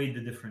try and weight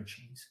the different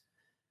chains.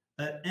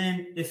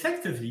 And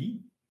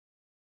effectively,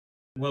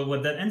 Well,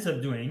 what that ends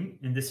up doing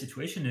in this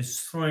situation is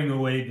throwing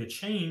away the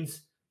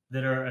chains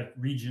that are at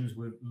regions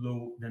with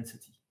low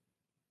density.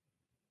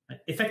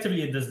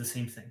 Effectively, it does the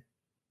same thing.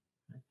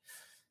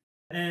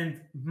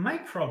 And my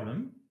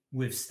problem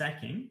with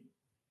stacking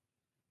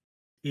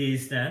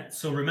is that,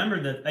 so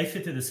remember that I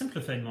fitted a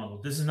simplified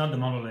model. This is not the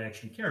model I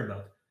actually care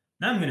about.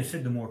 Now I'm going to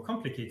fit the more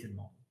complicated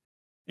model.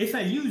 If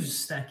I use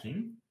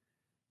stacking,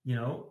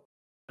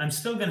 I'm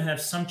still going to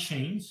have some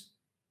chains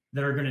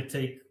that are going to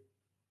take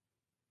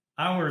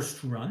hours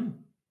to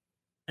run,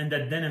 and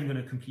that then I'm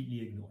going to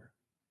completely ignore.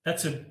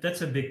 That's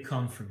a big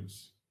con for me.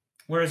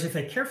 Whereas if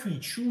I carefully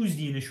choose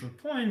the initial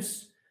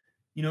points,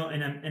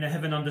 and I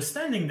have an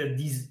understanding that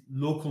these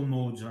local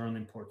modes are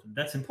unimportant.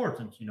 That's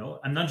important.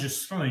 I'm not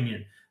just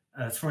throwing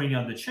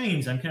out the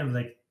chains. I'm kind of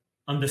like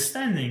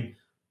understanding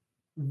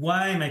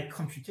why my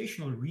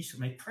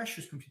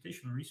precious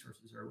computational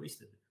resources are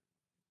wasted.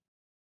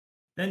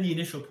 Then the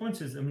initial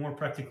points is a more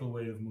practical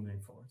way of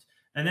moving forward.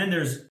 And then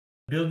there's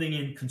building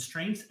in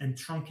constraints and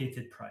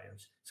truncated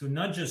priors. So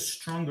not just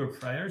stronger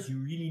priors, you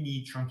really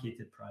need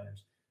truncated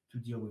priors to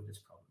deal with this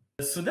problem.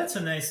 So that's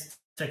a nice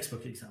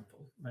textbook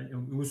example, right?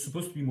 It was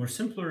supposed to be more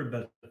simpler,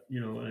 but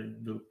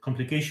the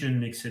complication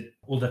makes it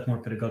all that more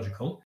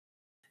pedagogical.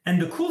 And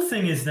the cool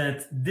thing is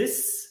that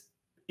this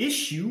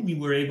issue we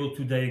were able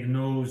to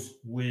diagnose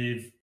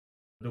with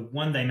the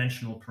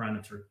one-dimensional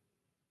parameter.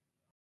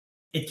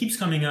 It keeps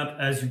coming up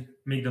as you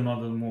make the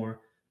model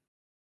more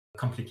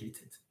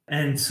complicated.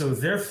 And so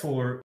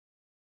therefore,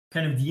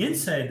 kind of the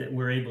insight that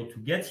we're able to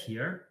get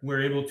here,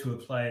 we're able to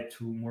apply it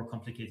to more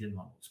complicated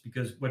models,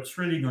 because what's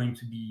really going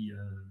to be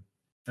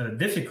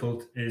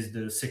difficult is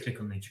the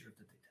cyclical nature of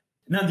the data.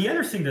 Now, the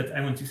other thing that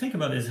I want to think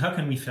about is how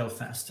can we fail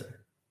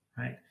faster,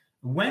 right?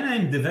 When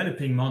I'm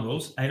developing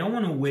models, I don't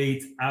want to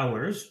wait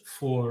hours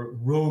for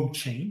rogue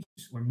chains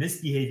or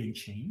misbehaving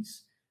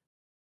chains,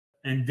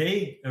 and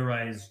they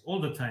arise all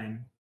the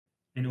time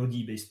in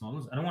ODE-based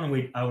models. I don't want to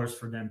wait hours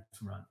for them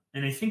to run.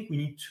 And I think we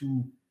need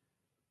to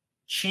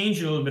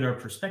change a little bit our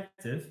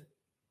perspective,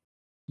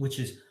 which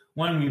is,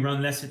 one, we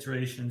run less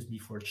iterations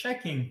before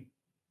checking,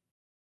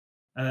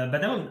 but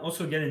then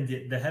also get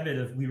in the habit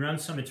of we run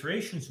some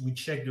iterations, we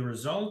check the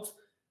result,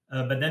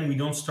 but then we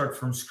don't start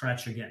from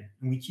scratch again,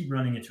 and we keep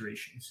running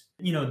iterations.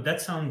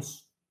 That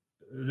sounds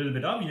a little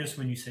bit obvious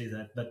when you say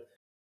that, but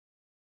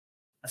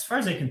as far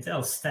as I can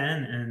tell,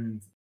 Stan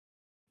and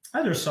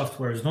other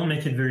softwares don't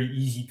make it very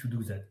easy to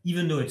do that,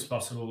 even though it's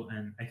possible,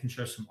 and I can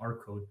share some R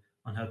code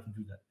on how to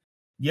do that.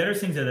 The other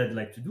thing that I'd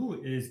like to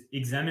do is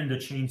examine the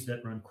chains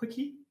that run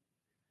quickly,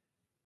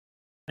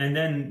 and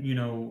then,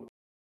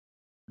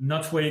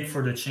 not wait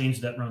for the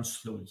chains that run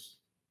slowly.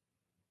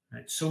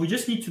 Right? So we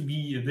just need to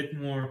be a bit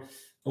more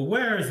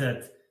aware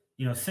that,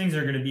 things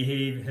are going to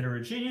behave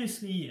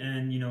heterogeneously,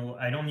 and,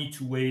 I don't need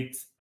to wait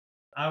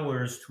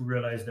hours to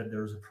realize that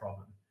there's a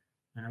problem.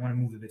 And I want to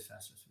move a bit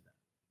faster through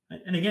that.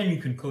 Right? And again, you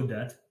can code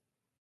that,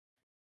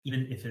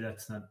 even if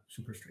that's not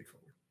super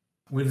straightforward.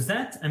 With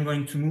that, I'm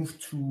going to move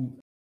to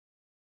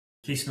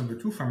case number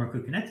 2,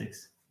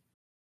 pharmacokinetics.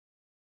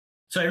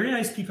 So I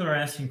realize people are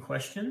asking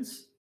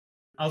questions.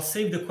 I'll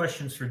save the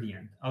questions for the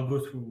end. We'll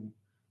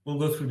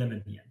go through them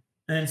at the end.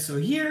 And so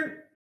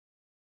here,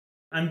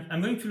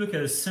 I'm going to look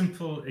at a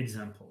simple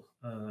example.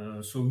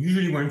 So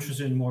usually we're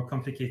interested in more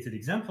complicated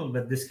example,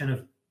 but this kind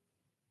of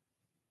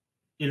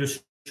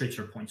illustrates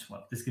your points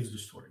well. This gives the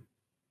story.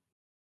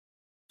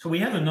 So we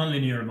have a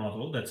nonlinear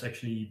model that's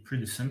actually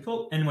pretty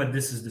simple. And what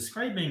this is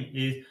describing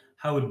is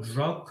how a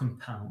drug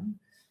compound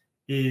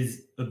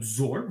is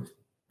absorbed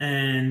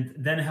and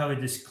then how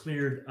it is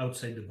cleared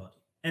outside the body.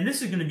 And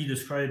this is going to be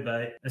described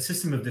by a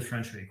system of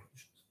differential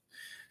equations.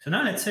 So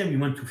now let's say we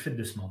want to fit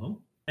this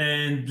model.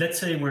 And let's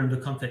say we're in the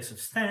context of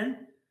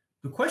Stan.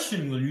 The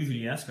question we'll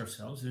usually ask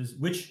ourselves is,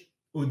 which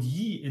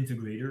ODE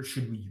integrator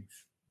should we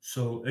use?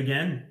 So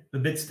again, a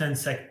bit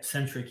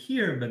Stan-centric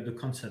here, but the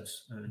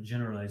concepts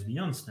generalize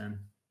beyond Stan.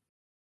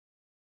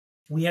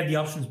 We have the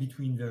options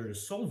between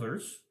various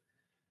solvers.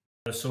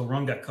 So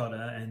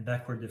Runge-Kutta and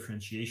backward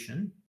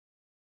differentiation.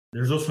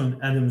 There's also an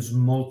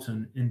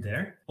Adams-Moulton in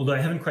there, although I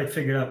haven't quite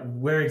figured out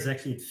where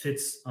exactly it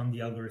fits on the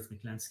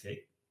algorithmic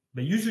landscape.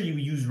 But usually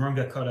we use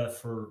Runge-Kutta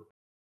for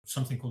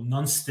something called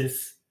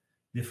non-stiff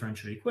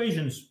differential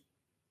equations,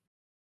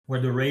 where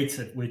the rates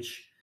at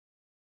which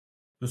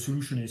the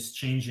solution is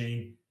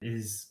changing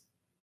is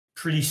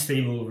pretty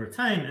stable over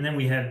time. And then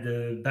we have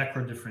the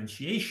backward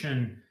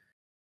differentiation,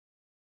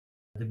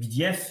 the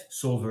BDF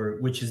solver,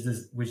 which is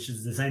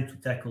designed to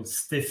tackle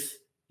stiff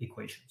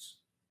equations.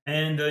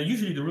 And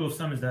usually the rule of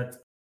thumb is that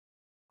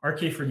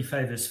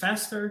RK45 is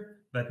faster,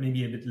 but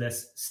maybe a bit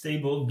less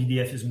stable.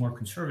 BDF is more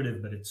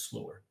conservative, but it's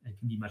slower and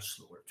can be much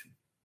slower too.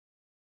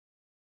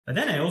 But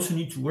then I also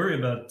need to worry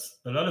about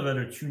a lot of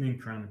other tuning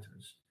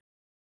parameters.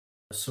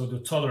 So the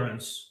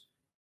tolerance.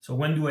 So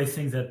when do I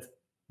think that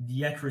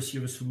the accuracy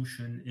of a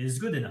solution is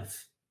good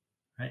enough,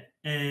 right?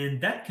 And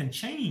that can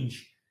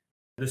change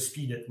the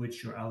speed at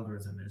which your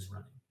algorithm is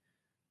running,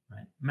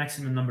 right?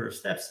 Maximum number of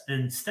steps.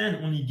 And Stan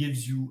only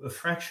gives you a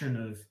fraction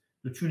of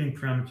the tuning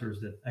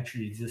parameters that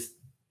actually exist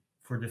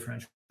for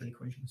differential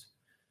equations.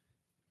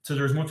 So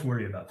there's more to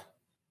worry about.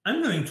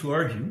 I'm going to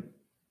argue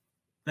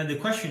that the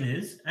question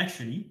is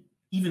actually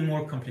even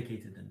more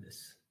complicated than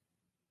this.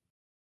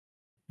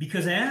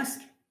 Because I ask,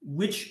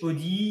 which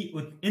ODE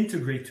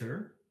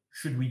integrator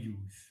should we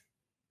use?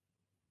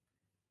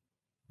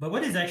 But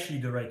what is actually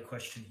the right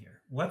question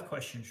here? What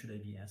question should I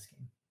be asking?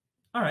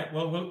 All right,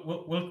 well,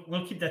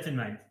 we'll keep that in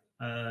mind.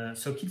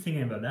 So keep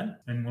thinking about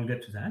that, and we'll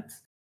get to that.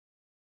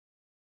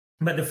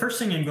 But the first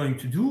thing I'm going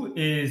to do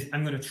is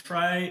I'm going to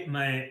try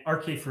my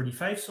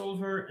RK45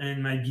 solver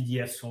and my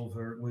BDF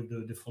solver with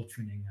the default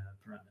tuning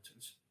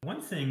parameters.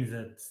 One thing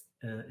that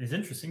is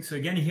interesting, so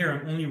again, here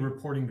I'm only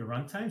reporting the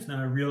runtimes. Now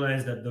I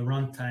realize that the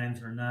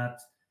runtimes are not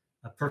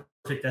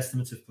perfect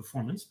estimates of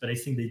performance, but I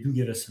think they do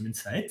give us some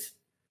insight.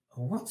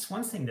 What's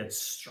one thing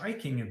that's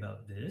striking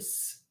about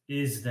this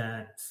is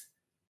that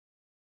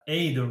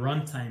the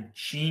runtime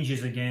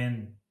changes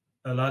again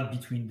a lot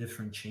between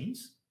different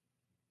chains.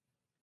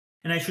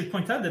 And I should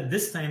point out that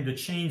this time the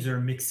chains are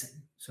mixing.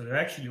 So they're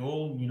actually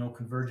all,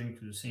 converging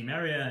to the same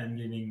area and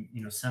getting,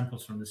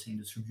 samples from the same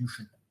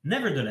distribution.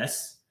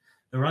 Nevertheless,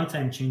 the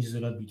runtime changes a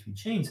lot between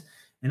chains.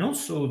 And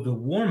also the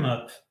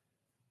warm-up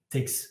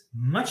takes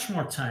much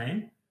more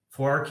time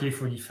for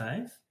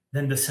RK45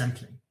 than the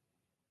sampling.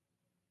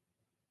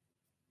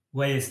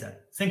 Why is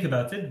that? Think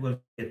about it.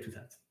 We'll get to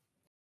that.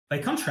 By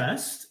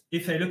contrast,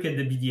 if I look at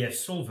the BDF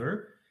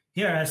solver,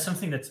 here I have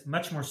something that's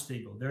much more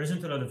stable. There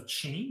isn't a lot of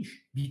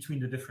change between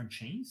the different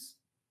chains.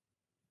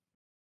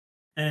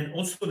 And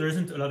also there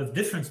isn't a lot of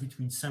difference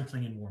between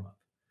sampling and warm-up.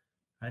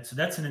 Right? So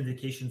that's an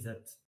indication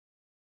that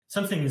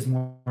something is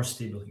more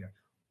stable here.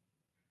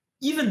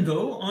 Even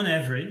though, on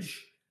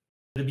average,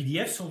 the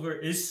BDF solver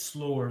is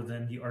slower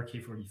than the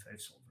RK45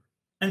 solver.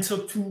 And so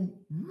to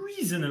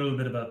reason a little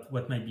bit about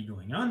what might be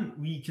going on,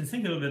 we can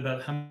think a little bit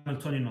about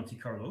Hamiltonian Monte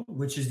Carlo,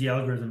 which is the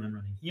algorithm I'm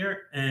running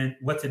here, and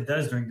what it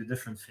does during the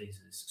different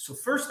phases. So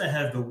first I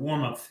have the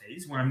warm-up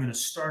phase, where I'm going to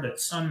start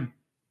at some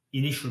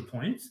initial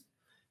point.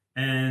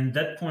 And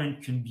that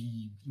point can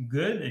be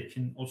good. It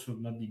can also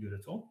not be good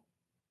at all.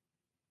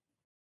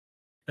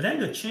 But then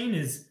the chain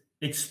is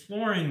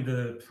exploring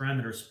the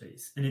parameter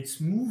space, and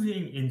it's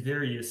moving in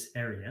various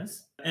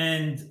areas.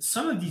 And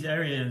some of these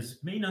areas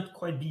may not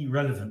quite be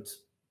relevant.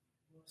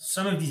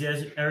 Some of these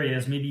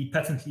areas may be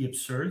patently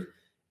absurd.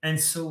 And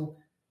so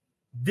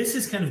this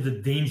is kind of the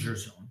danger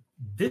zone.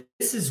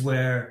 This is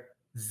where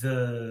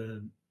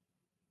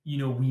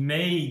we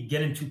may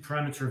get into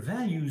parameter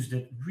values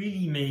that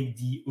really make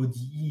the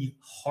ODE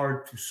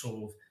hard to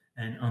solve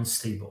and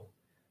unstable.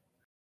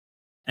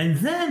 And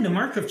then the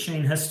Markov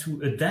chain has to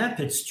adapt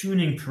its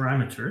tuning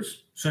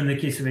parameters. So in the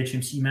case of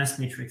HMC, mask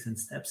matrix and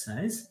step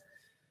size,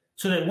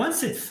 so that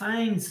once it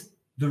finds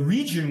the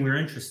region we're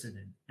interested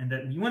in and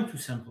that we want to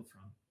sample from,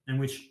 and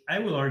which I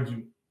will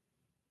argue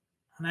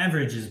on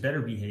average is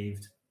better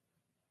behaved,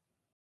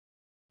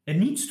 it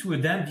needs to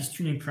adapt these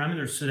tuning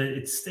parameters so that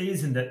it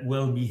stays in that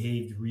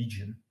well-behaved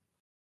region.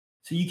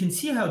 So you can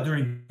see how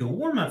during the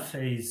warm-up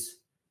phase,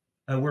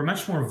 we're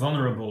much more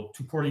vulnerable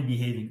to poorly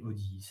behaving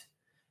ODEs.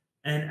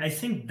 And I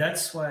think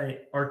that's why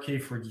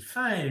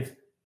RK45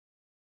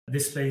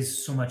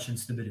 displays so much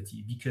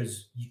instability,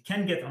 because you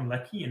can get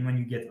unlucky, and when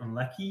you get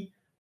unlucky,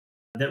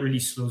 that really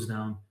slows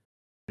down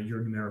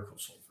your numerical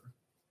solver.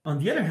 On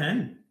the other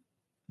hand,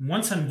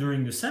 once I'm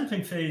during the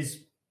sampling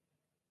phase,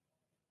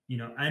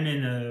 I'm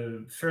in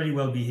a fairly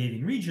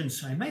well-behaving region,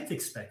 so I might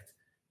expect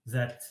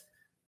that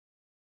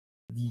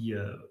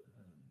the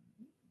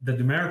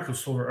numerical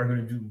solver are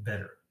going to do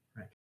better.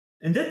 Right?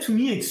 And that, to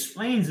me,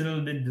 explains a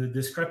little bit the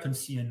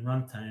discrepancy in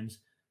runtimes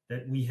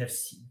that we have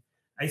seen.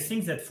 I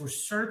think that for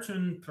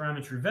certain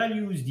parameter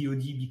values, the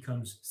ODE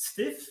becomes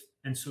stiff,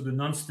 and so the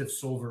non-stiff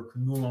solver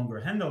can no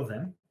longer handle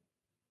them.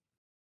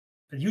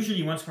 But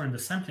usually, once we're in the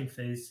sampling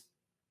phase,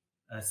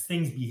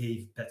 things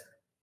behave better.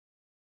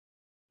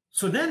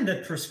 So then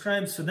that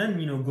prescribes,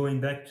 going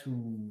back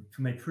to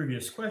my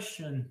previous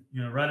question,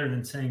 rather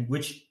than saying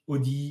which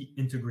ODE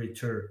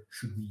integrator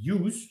should we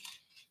use,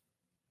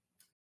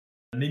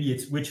 maybe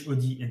it's which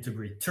ODE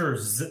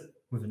integrators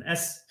with an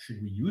S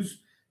should we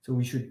use. So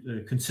we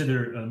should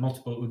consider a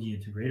multiple ODE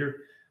integrator,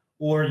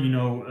 or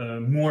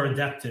more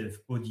adaptive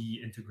ODE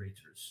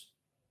integrators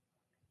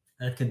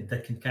that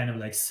can kind of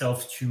like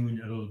self-tune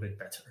a little bit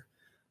better.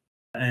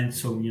 And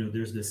so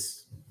there's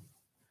this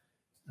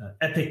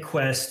epic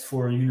quest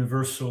for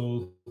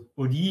universal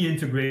ODE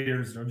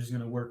integrators that are just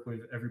going to work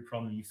with every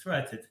problem you throw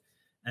at it.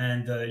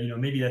 And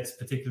maybe that's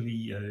particularly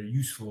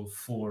useful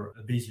for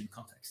a Bayesian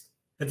context.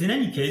 But in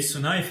any case, so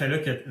now if I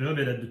look at a little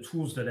bit at the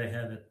tools that I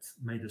have at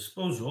my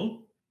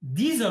disposal,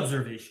 these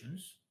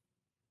observations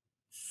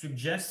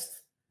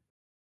suggest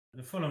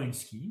the following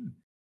scheme,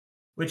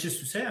 which is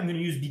to say I'm going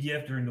to use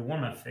BDF during the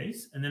warm-up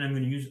phase, and then I'm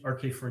going to use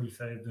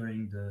RK45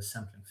 during the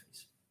sampling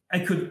phase. I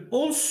could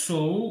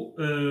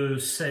also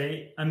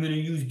say I'm going to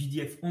use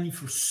BDF only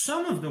for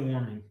some of the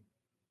warming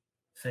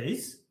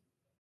phase,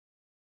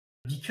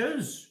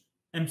 because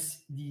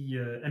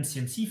the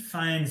MCMC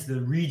finds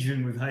the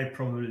region with high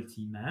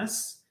probability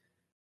mass,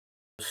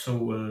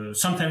 so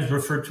sometimes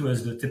referred to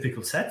as the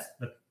typical set,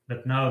 but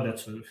but now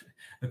that's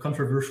a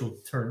controversial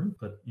term,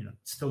 but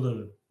it's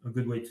still a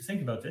good way to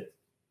think about it.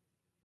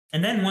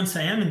 And then once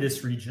I am in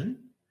this region,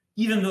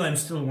 even though I'm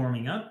still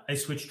warming up, I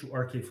switch to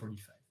RK45.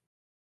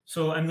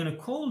 So I'm going to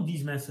call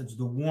these methods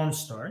the warm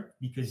start,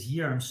 because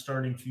here I'm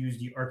starting to use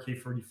the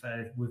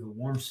RK45 with a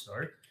warm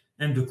start,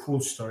 and the cool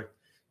start,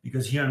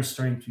 because here I'm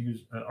starting to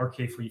use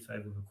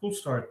RK45 with a cool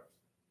start.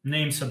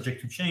 Name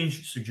subject to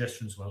change,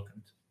 suggestions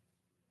welcomed.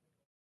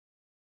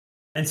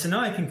 And so now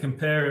I can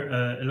compare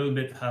a little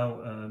bit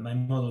how my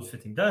model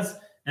fitting does.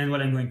 And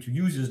what I'm going to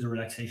use is the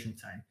relaxation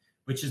time,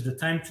 which is the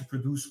time to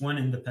produce one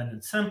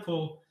independent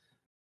sample.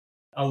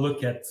 I'll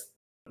look at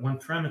one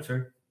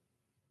parameter.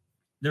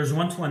 There's a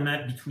one-to-one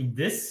map between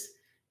this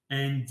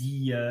and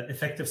the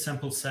effective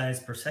sample size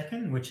per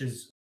second, which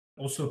is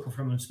also a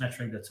performance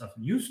metric that's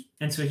often used.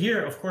 And so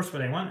here, of course,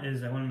 what I want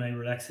my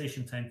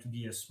relaxation time to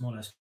be as small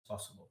as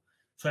possible.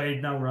 So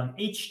I now run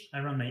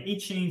my 8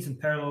 chains in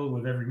parallel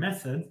with every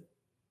method.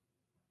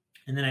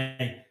 And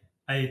then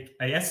I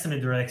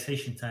estimate the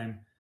relaxation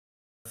time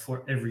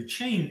for every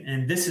chain,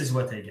 and this is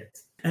what I get.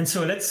 And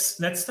so let's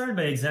start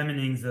by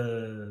examining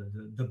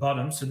the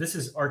bottom. So this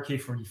is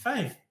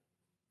RK45.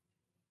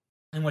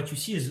 And what you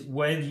see is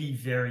widely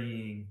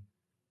varying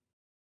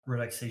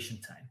relaxation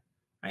time,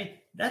 right?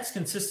 That's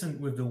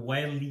consistent with the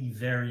widely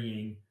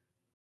varying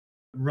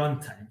run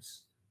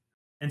times.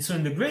 And so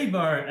in the gray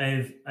bar,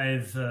 I'm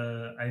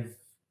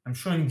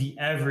showing the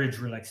average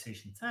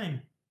relaxation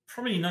time,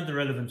 probably not the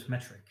relevant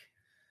metric,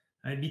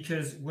 right?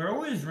 Because we're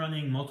always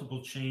running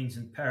multiple chains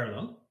in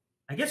parallel.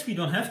 I guess we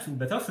don't have to,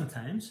 but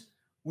oftentimes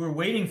we're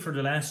waiting for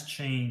the last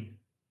chain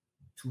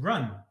to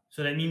run.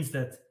 So that means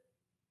that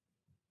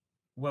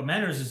what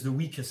matters is the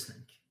weakest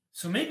link.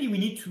 So maybe we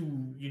need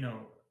to,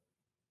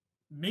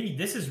 maybe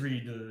this is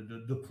really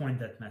the point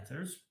that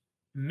matters.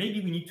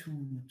 Maybe we need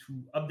to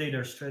update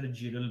our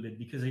strategy a little bit,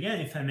 because again,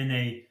 if I'm in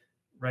a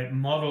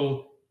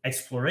model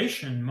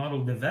exploration,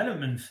 model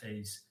development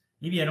phase,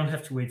 maybe I don't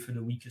have to wait for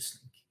the weakest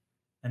link.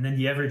 And then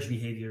the average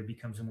behavior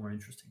becomes a more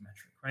interesting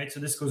metric, right? So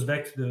this goes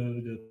back to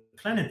the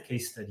planet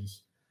case study,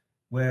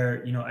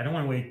 where I don't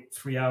want to wait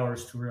 3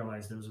 hours to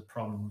realize there was a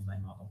problem with my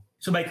model.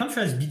 So by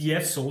contrast,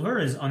 BDF solver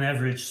is on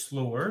average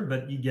slower,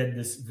 but you get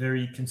this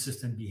very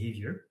consistent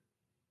behavior.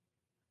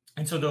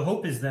 And so the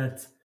hope is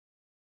that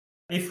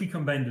if we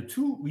combine the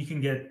two, we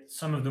can get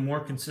some of the more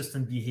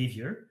consistent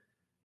behavior.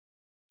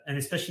 And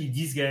especially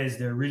these guys,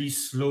 they're really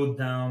slowed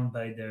down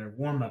by their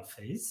warm-up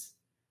phase,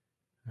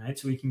 right?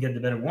 So we can get the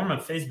better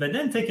warm-up phase, but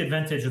then take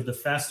advantage of the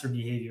faster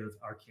behavior of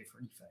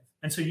RK45.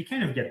 And so you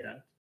kind of get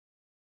that,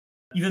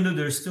 even though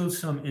there's still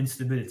some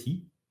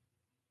instability.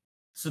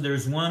 So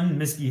there's one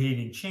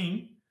misbehaving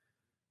chain,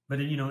 but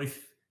then,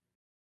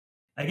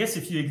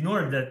 if you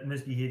ignore that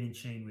misbehaving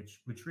chain,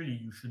 which really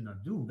you should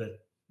not do,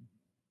 but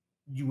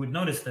you would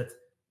notice that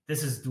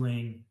this is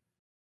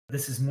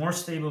more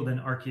stable than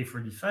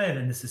RK45,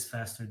 and this is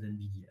faster than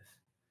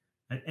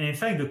BDF. And in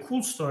fact, the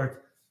cool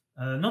start,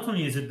 not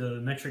only is it the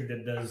metric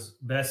that does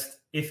best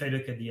if I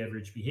look at the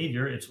average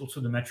behavior, it's also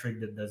the metric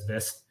that does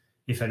best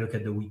if I look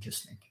at the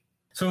weakest link.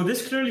 So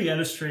this clearly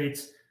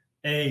illustrates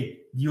the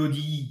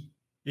ODE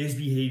is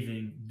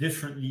behaving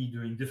differently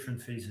during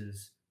different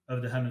phases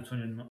of the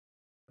Hamiltonian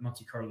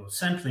Monte Carlo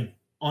sampling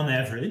on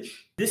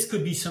average. This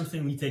could be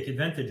something we take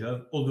advantage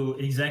of, although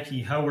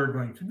exactly how we're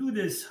going to do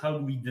this, how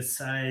do we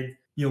decide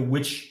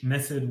which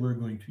method we're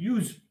going to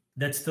use,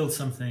 that's still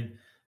something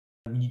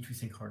we need to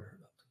think harder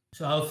about.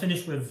 So I'll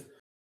finish with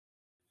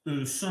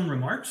some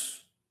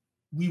remarks.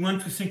 We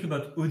want to think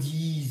about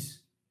ODEs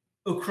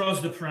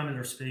across the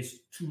parameter space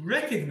to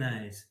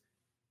recognize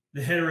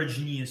the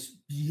heterogeneous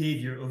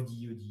behavior of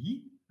the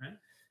ODE, right?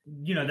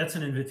 That's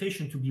an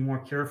invitation to be more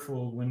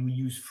careful when we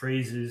use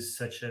phrases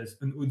such as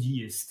an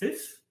ODE is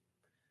stiff,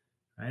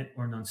 right?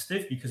 Or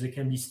non-stiff, because it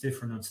can be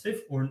stiff or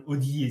non-stiff, or an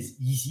ODE is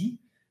easy.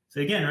 So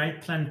again, right,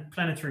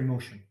 planetary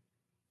motion.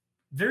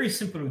 Very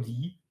simple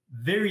ODE,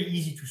 very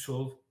easy to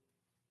solve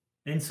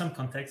in some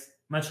contexts,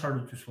 much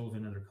harder to solve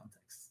in other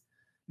contexts.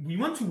 We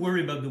want to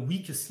worry about the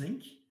weakest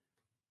link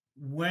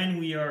when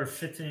we are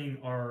fitting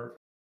our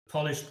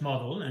polished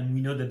model, and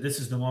we know that this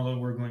is the model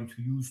we're going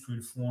to use to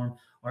inform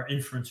our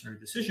inference and our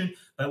decision.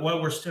 But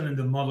while we're still in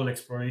the model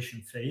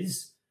exploration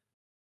phase,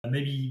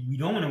 maybe we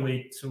don't want to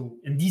wait. So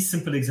in these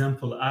simple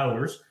example,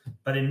 hours,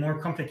 but in more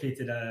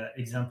complicated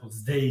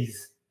examples,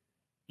 days,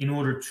 in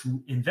order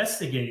to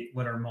investigate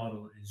what our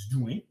model is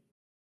doing.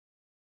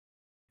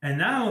 And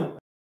now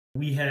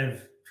we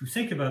have to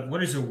think about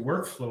what is a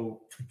workflow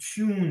to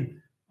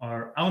tune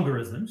our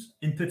algorithms,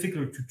 in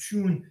particular to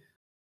tune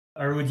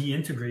our ODE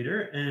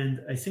integrator.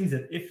 And I think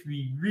that if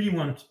we really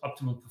want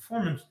optimal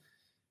performance,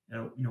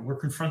 we're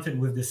confronted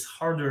with this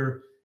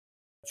harder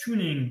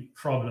tuning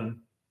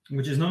problem,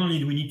 which is not only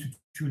do we need to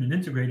tune an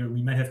integrator,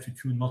 we might have to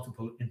tune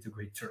multiple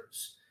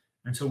integrators.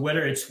 And so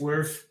whether it's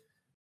worth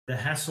the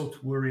hassle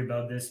to worry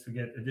about this to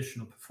get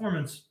additional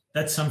performance,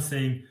 that's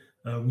something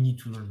we need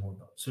to learn more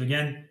about. So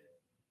again,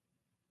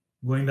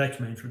 going back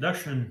to my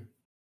introduction,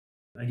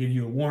 I give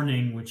you a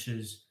warning, which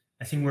is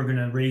I think we're going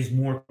to raise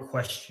more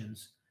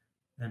questions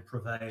than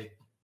provide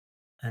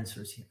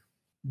answers here.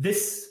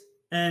 This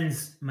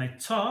ends my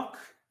talk,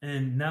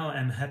 and now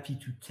I'm happy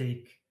to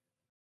take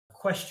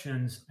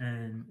questions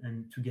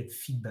and to get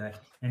feedback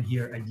and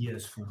hear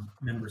ideas from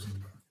members in the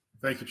room.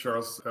 Thank you,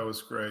 Charles. That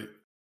was great.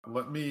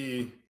 Let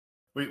me,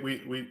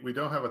 we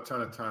don't have a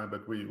ton of time,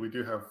 but we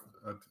do have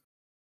a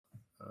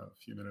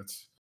few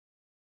minutes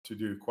to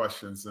do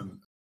questions. And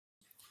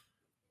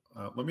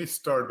let me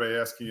start by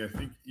asking, I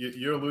think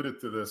you alluded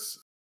to this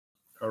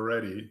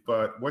already,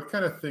 but what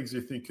kind of things do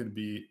you think can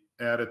be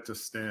added to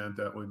STAN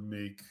that would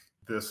make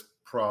this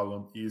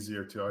problem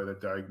easier to either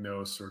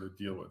diagnose or to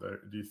deal with?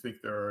 Do you think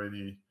there are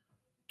any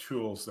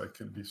tools that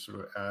can be sort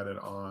of added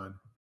on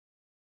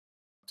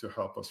to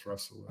help us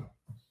wrestle with?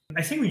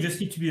 I think we just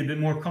need to be a bit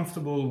more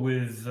comfortable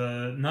with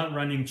not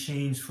running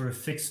chains for a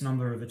fixed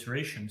number of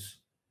iterations.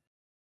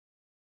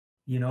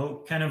 You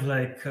know, kind of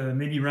like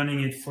maybe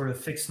running it for a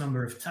fixed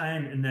number of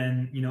time and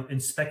then, you know,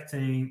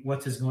 inspecting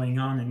what is going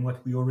on and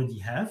what we already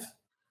have.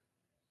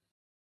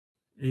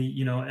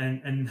 You know,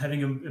 and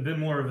having a bit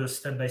more of a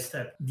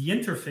step-by-step. The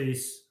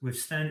interface with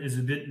STAN is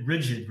a bit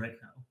rigid right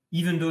now,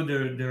 even though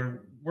there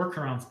are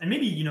workarounds. And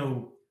maybe, you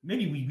know,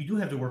 maybe we do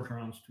have the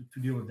workarounds to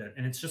deal with that.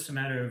 And it's just a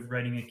matter of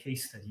writing a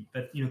case study,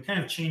 but, you know, kind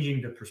of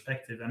changing the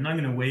perspective. I'm not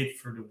going to wait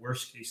for the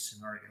worst case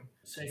scenario.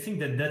 So I think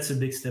that that's a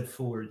big step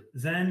forward.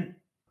 Then,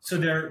 so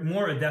there are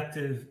more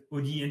adaptive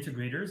ODE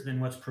integrators than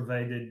what's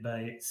provided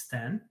by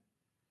STAN,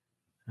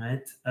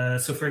 right?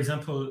 So for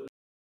example,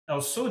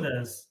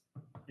 LSODA's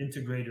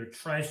integrator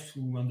tries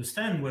to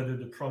understand whether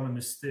the problem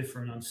is stiff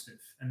or non-stiff,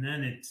 and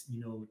then it,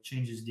 you know,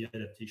 changes the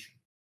adaptation.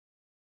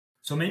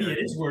 So maybe it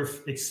is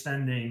worth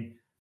expanding,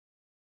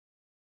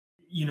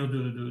 you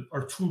know,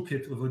 our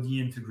toolkit of ODE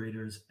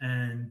integrators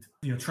and,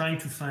 you know, trying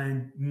to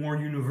find more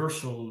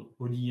universal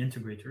ODE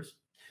integrators.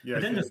 Yeah,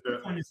 but then the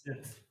third point is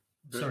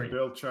that,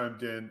 Bill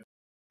chimed in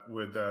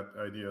with that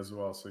idea as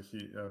well. So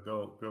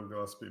Bill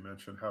Gillespie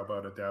mentioned, how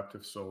about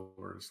adaptive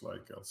solvers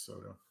like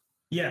LSODA?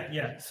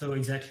 Yeah. So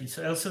exactly.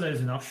 So LSODA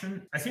is an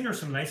option. I think there are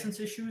some license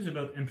issues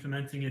about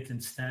implementing it in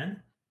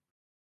STAN,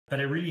 but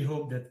I really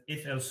hope that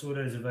if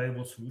LSODA is a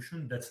viable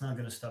solution, that's not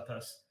going to stop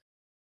us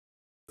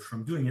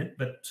from doing it.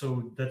 But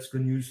so that's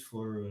good news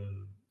for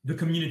the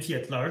community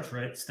at large,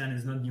 right? STAN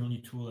is not the only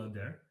tool out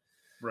there.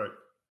 Right.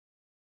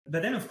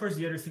 But then, of course,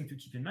 the other thing to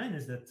keep in mind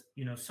is that,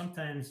 you know,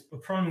 sometimes a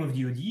problem with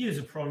the ODE is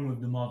a problem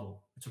with the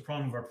model. It's a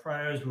problem with our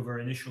priors, with our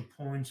initial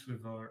points,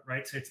 with our,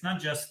 right? So it's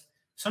not just,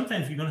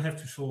 sometimes we don't have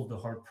to solve the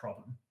hard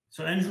problem.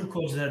 So Andrew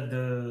calls that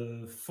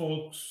the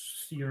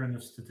Folk's theorem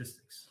of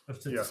statistics, of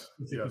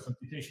statistical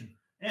computation.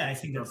 Yeah, I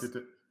think that's...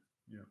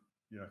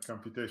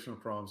 computational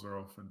problems are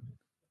often...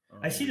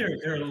 I see there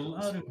are a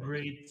lot of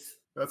great...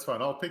 That's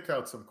fine. I'll pick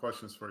out some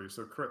questions for you.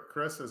 So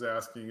Chris is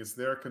asking, is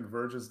there a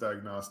convergence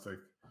diagnostic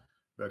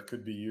that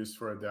could be used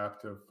for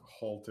adaptive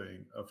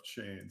halting of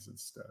chains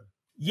instead?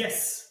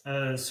 Yes.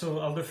 So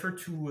I'll defer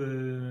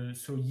to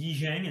Yi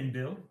Zhang and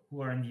Bill,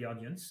 who are in the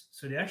audience.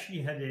 So they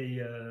actually had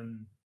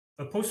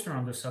a poster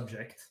on the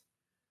subject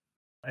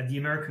at the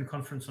American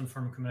Conference on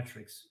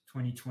Pharmacometrics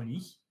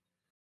 2020.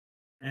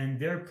 And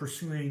they're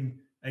pursuing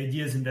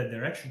ideas in that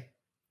direction,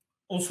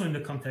 also in the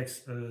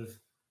context of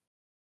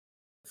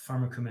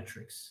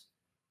pharmacometrics.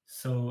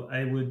 So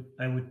I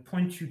would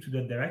point you to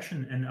that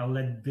direction, and I'll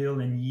let Bill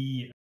and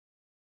Yi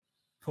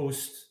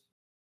post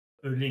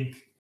a link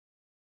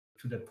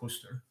to that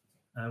poster,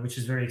 which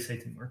is very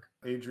exciting work.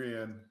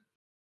 Adrian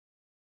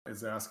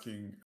is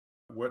asking,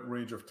 what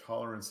range of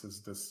tolerances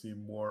does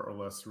seem more or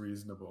less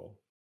reasonable?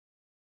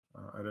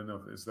 I don't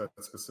know, is that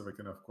a specific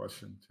enough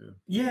question to...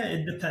 Yeah,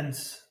 it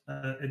depends.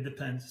 It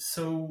depends.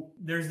 So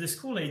there's this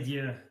cool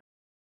idea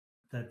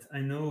that I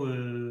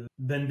know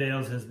Ben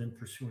Bales has been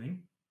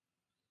pursuing.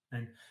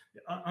 And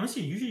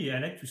honestly, usually I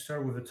like to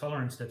start with a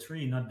tolerance that's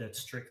really not that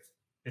strict,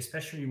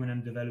 especially when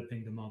I'm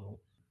developing the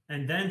model,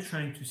 and then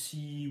trying to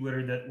see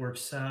whether that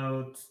works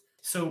out.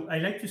 So I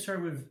like to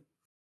start with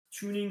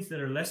tunings that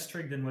are less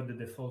strict than what the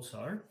defaults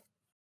are,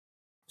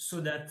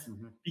 so that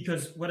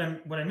because what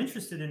I'm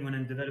interested in when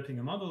I'm developing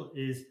a model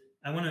is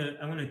I want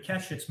to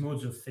catch its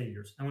modes of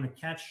failures. I want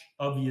to catch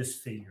obvious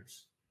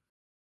failures.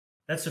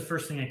 That's the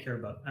first thing I care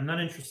about. I'm not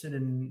interested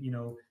in, you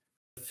know,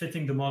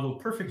 fitting the model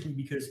perfectly,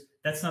 because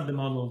that's not the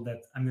model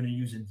that I'm going to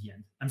use in the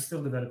end. I'm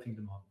still developing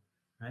the model,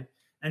 right?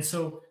 And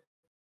so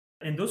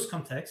in those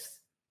contexts,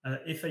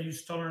 if I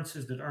use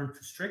tolerances that aren't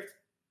too strict,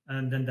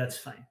 then that's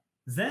fine.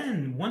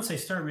 Then once I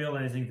start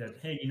realizing that,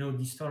 hey, you know,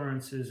 these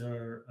tolerances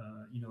are,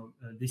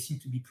 they seem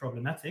to be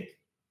problematic,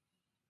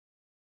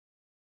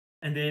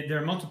 and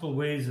there are multiple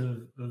ways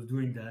of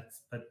doing that,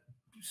 but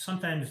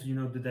sometimes, you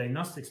know, the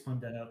diagnostics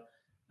point that out.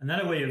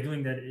 Another way of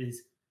doing that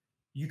is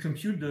you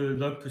compute the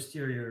log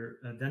posterior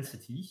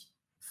density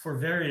for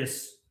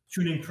various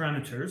tuning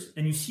parameters,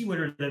 and you see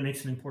whether that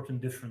makes an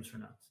important difference or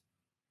not.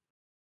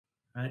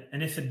 Right?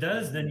 And if it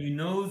does, then you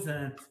know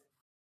that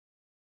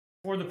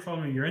for the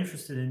problem you're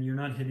interested in, you're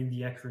not hitting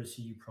the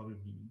accuracy you probably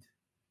need.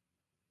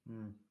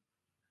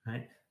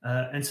 Right?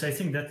 And so I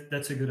think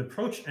that's a good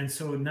approach. And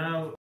so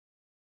now,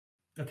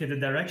 okay, the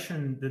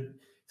direction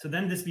so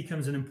then this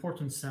becomes an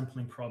important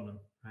sampling problem,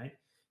 right?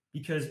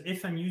 Because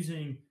if I'm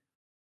using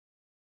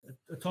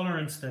a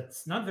tolerance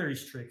that's not very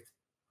strict,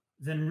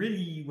 then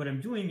really what I'm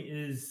doing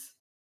is,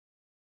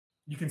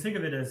 you can think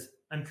of it as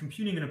I'm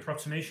computing an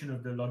approximation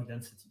of the log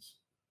density.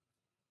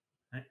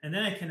 Right? And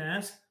then I can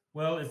ask,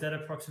 well, is that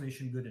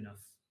approximation good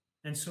enough?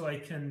 And so I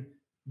can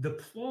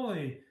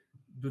deploy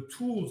the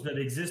tools that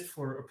exist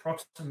for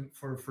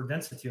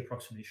density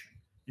approximation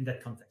in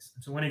that context.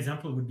 And so one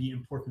example would be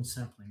importance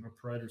sampling, or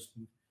parameters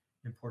to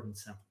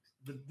importance sampling.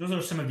 Those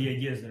are some of the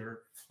ideas that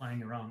are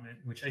flying around,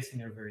 which I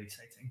think are very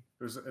exciting.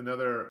 There's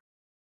another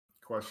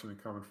question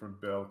coming from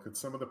Bill. Could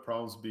some of the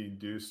problems be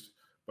induced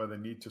by the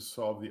need to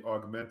solve the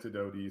augmented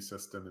ODE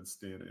system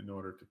instead in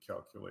order to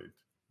calculate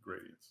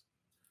gradients?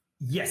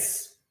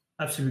 Yes,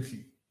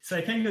 absolutely. So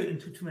I can't go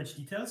into too much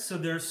detail. So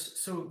there's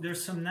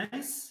some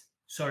nice,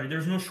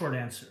 there's no short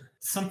answer.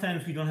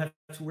 Sometimes we don't have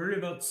to worry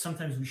about,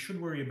 sometimes we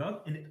should worry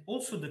about, and it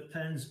also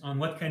depends on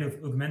what kind of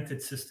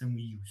augmented system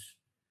we use.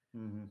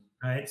 Mm-hmm.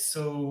 Right?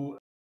 So,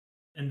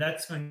 and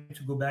that's going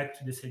to go back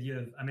to this idea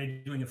of, am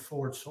I doing a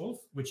forward solve,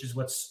 which is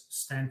what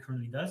Stan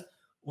currently does,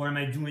 or am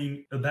I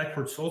doing a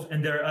backward solve?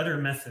 And there are other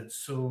methods.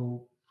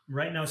 So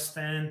right now,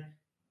 Stan,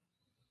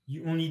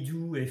 you only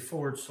do a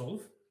forward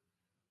solve.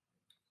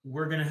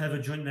 We're going to have a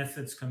joint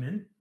methods come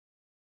in.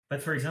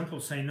 But for example,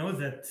 so I know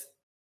that,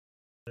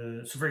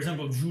 so for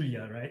example,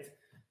 Julia, right?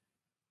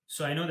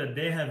 So I know that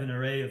they have an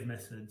array of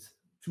methods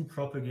to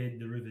propagate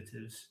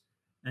derivatives.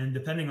 And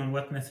depending on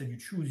what method you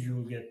choose,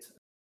 you'll get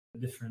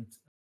different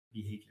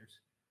behaviors.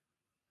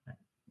 Right?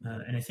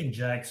 And I think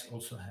JAX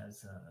also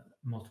has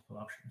multiple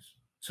options.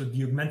 So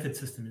the augmented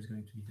system is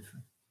going to be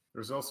different.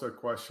 There's also a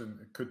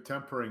question, could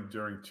tempering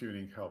during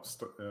tuning help?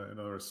 In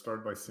other words,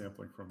 start by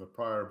sampling from the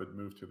prior, but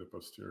move to the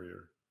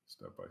posterior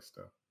step by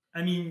step.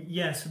 I mean,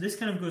 yeah, so this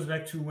kind of goes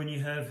back to when you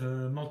have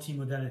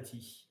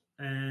multimodality.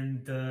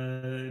 And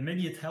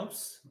maybe it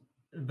helps,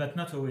 but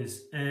not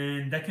always.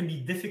 And that can be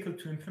difficult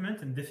to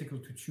implement and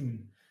difficult to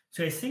tune.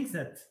 So I think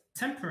that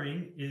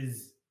tempering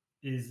is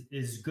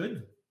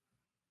good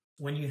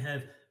when you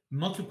have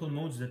multiple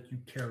modes that you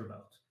care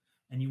about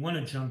and you want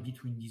to jump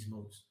between these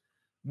modes.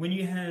 When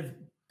you have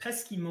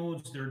pesky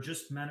modes that are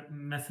just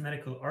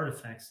mathematical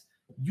artifacts,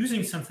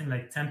 using something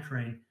like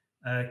tempering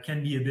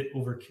can be a bit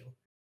overkill.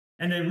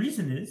 And the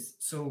reason is,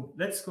 so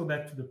let's go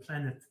back to the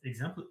planet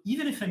example.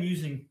 Even if I'm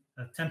using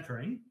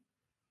tempering,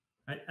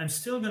 right, I'm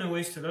still going to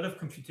waste a lot of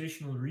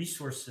computational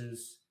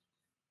resources.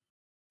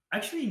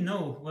 Actually,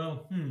 no.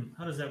 Well,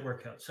 how does that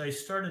work out? So I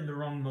start in the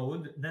wrong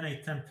mode, then I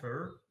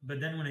temper,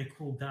 but then when I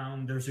cool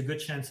down, there's a good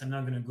chance I'm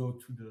not going to go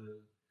to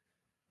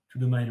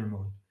the minor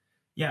mode.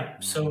 Yeah,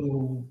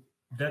 so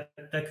that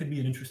could be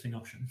an interesting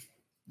option,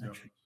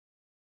 actually.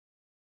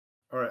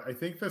 All right, I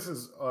think this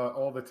is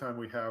all the time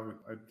we have.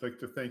 I'd like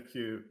to thank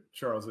you,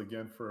 Charles,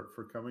 again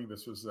for coming.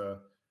 This was a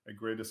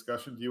great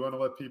discussion. Do you want to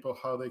let people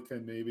how they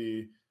can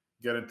maybe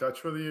get in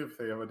touch with you if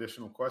they have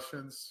additional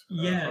questions?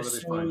 Yeah, how do they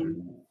find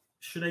you?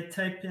 Should I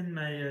type in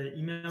my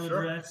email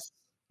address?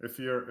 If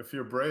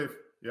you're brave,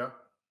 yeah.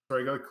 So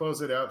I got to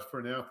close it out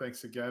for now.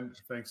 Thanks again.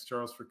 Thanks,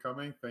 Charles, for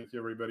coming. Thank you,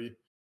 everybody.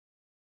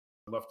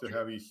 I'd love to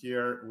have you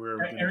here. We're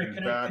going to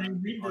be back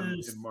in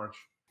March.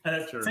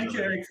 Sure, thank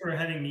you, Eric, for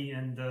having me,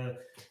 and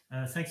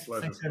thanks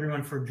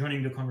everyone for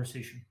joining the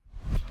conversation.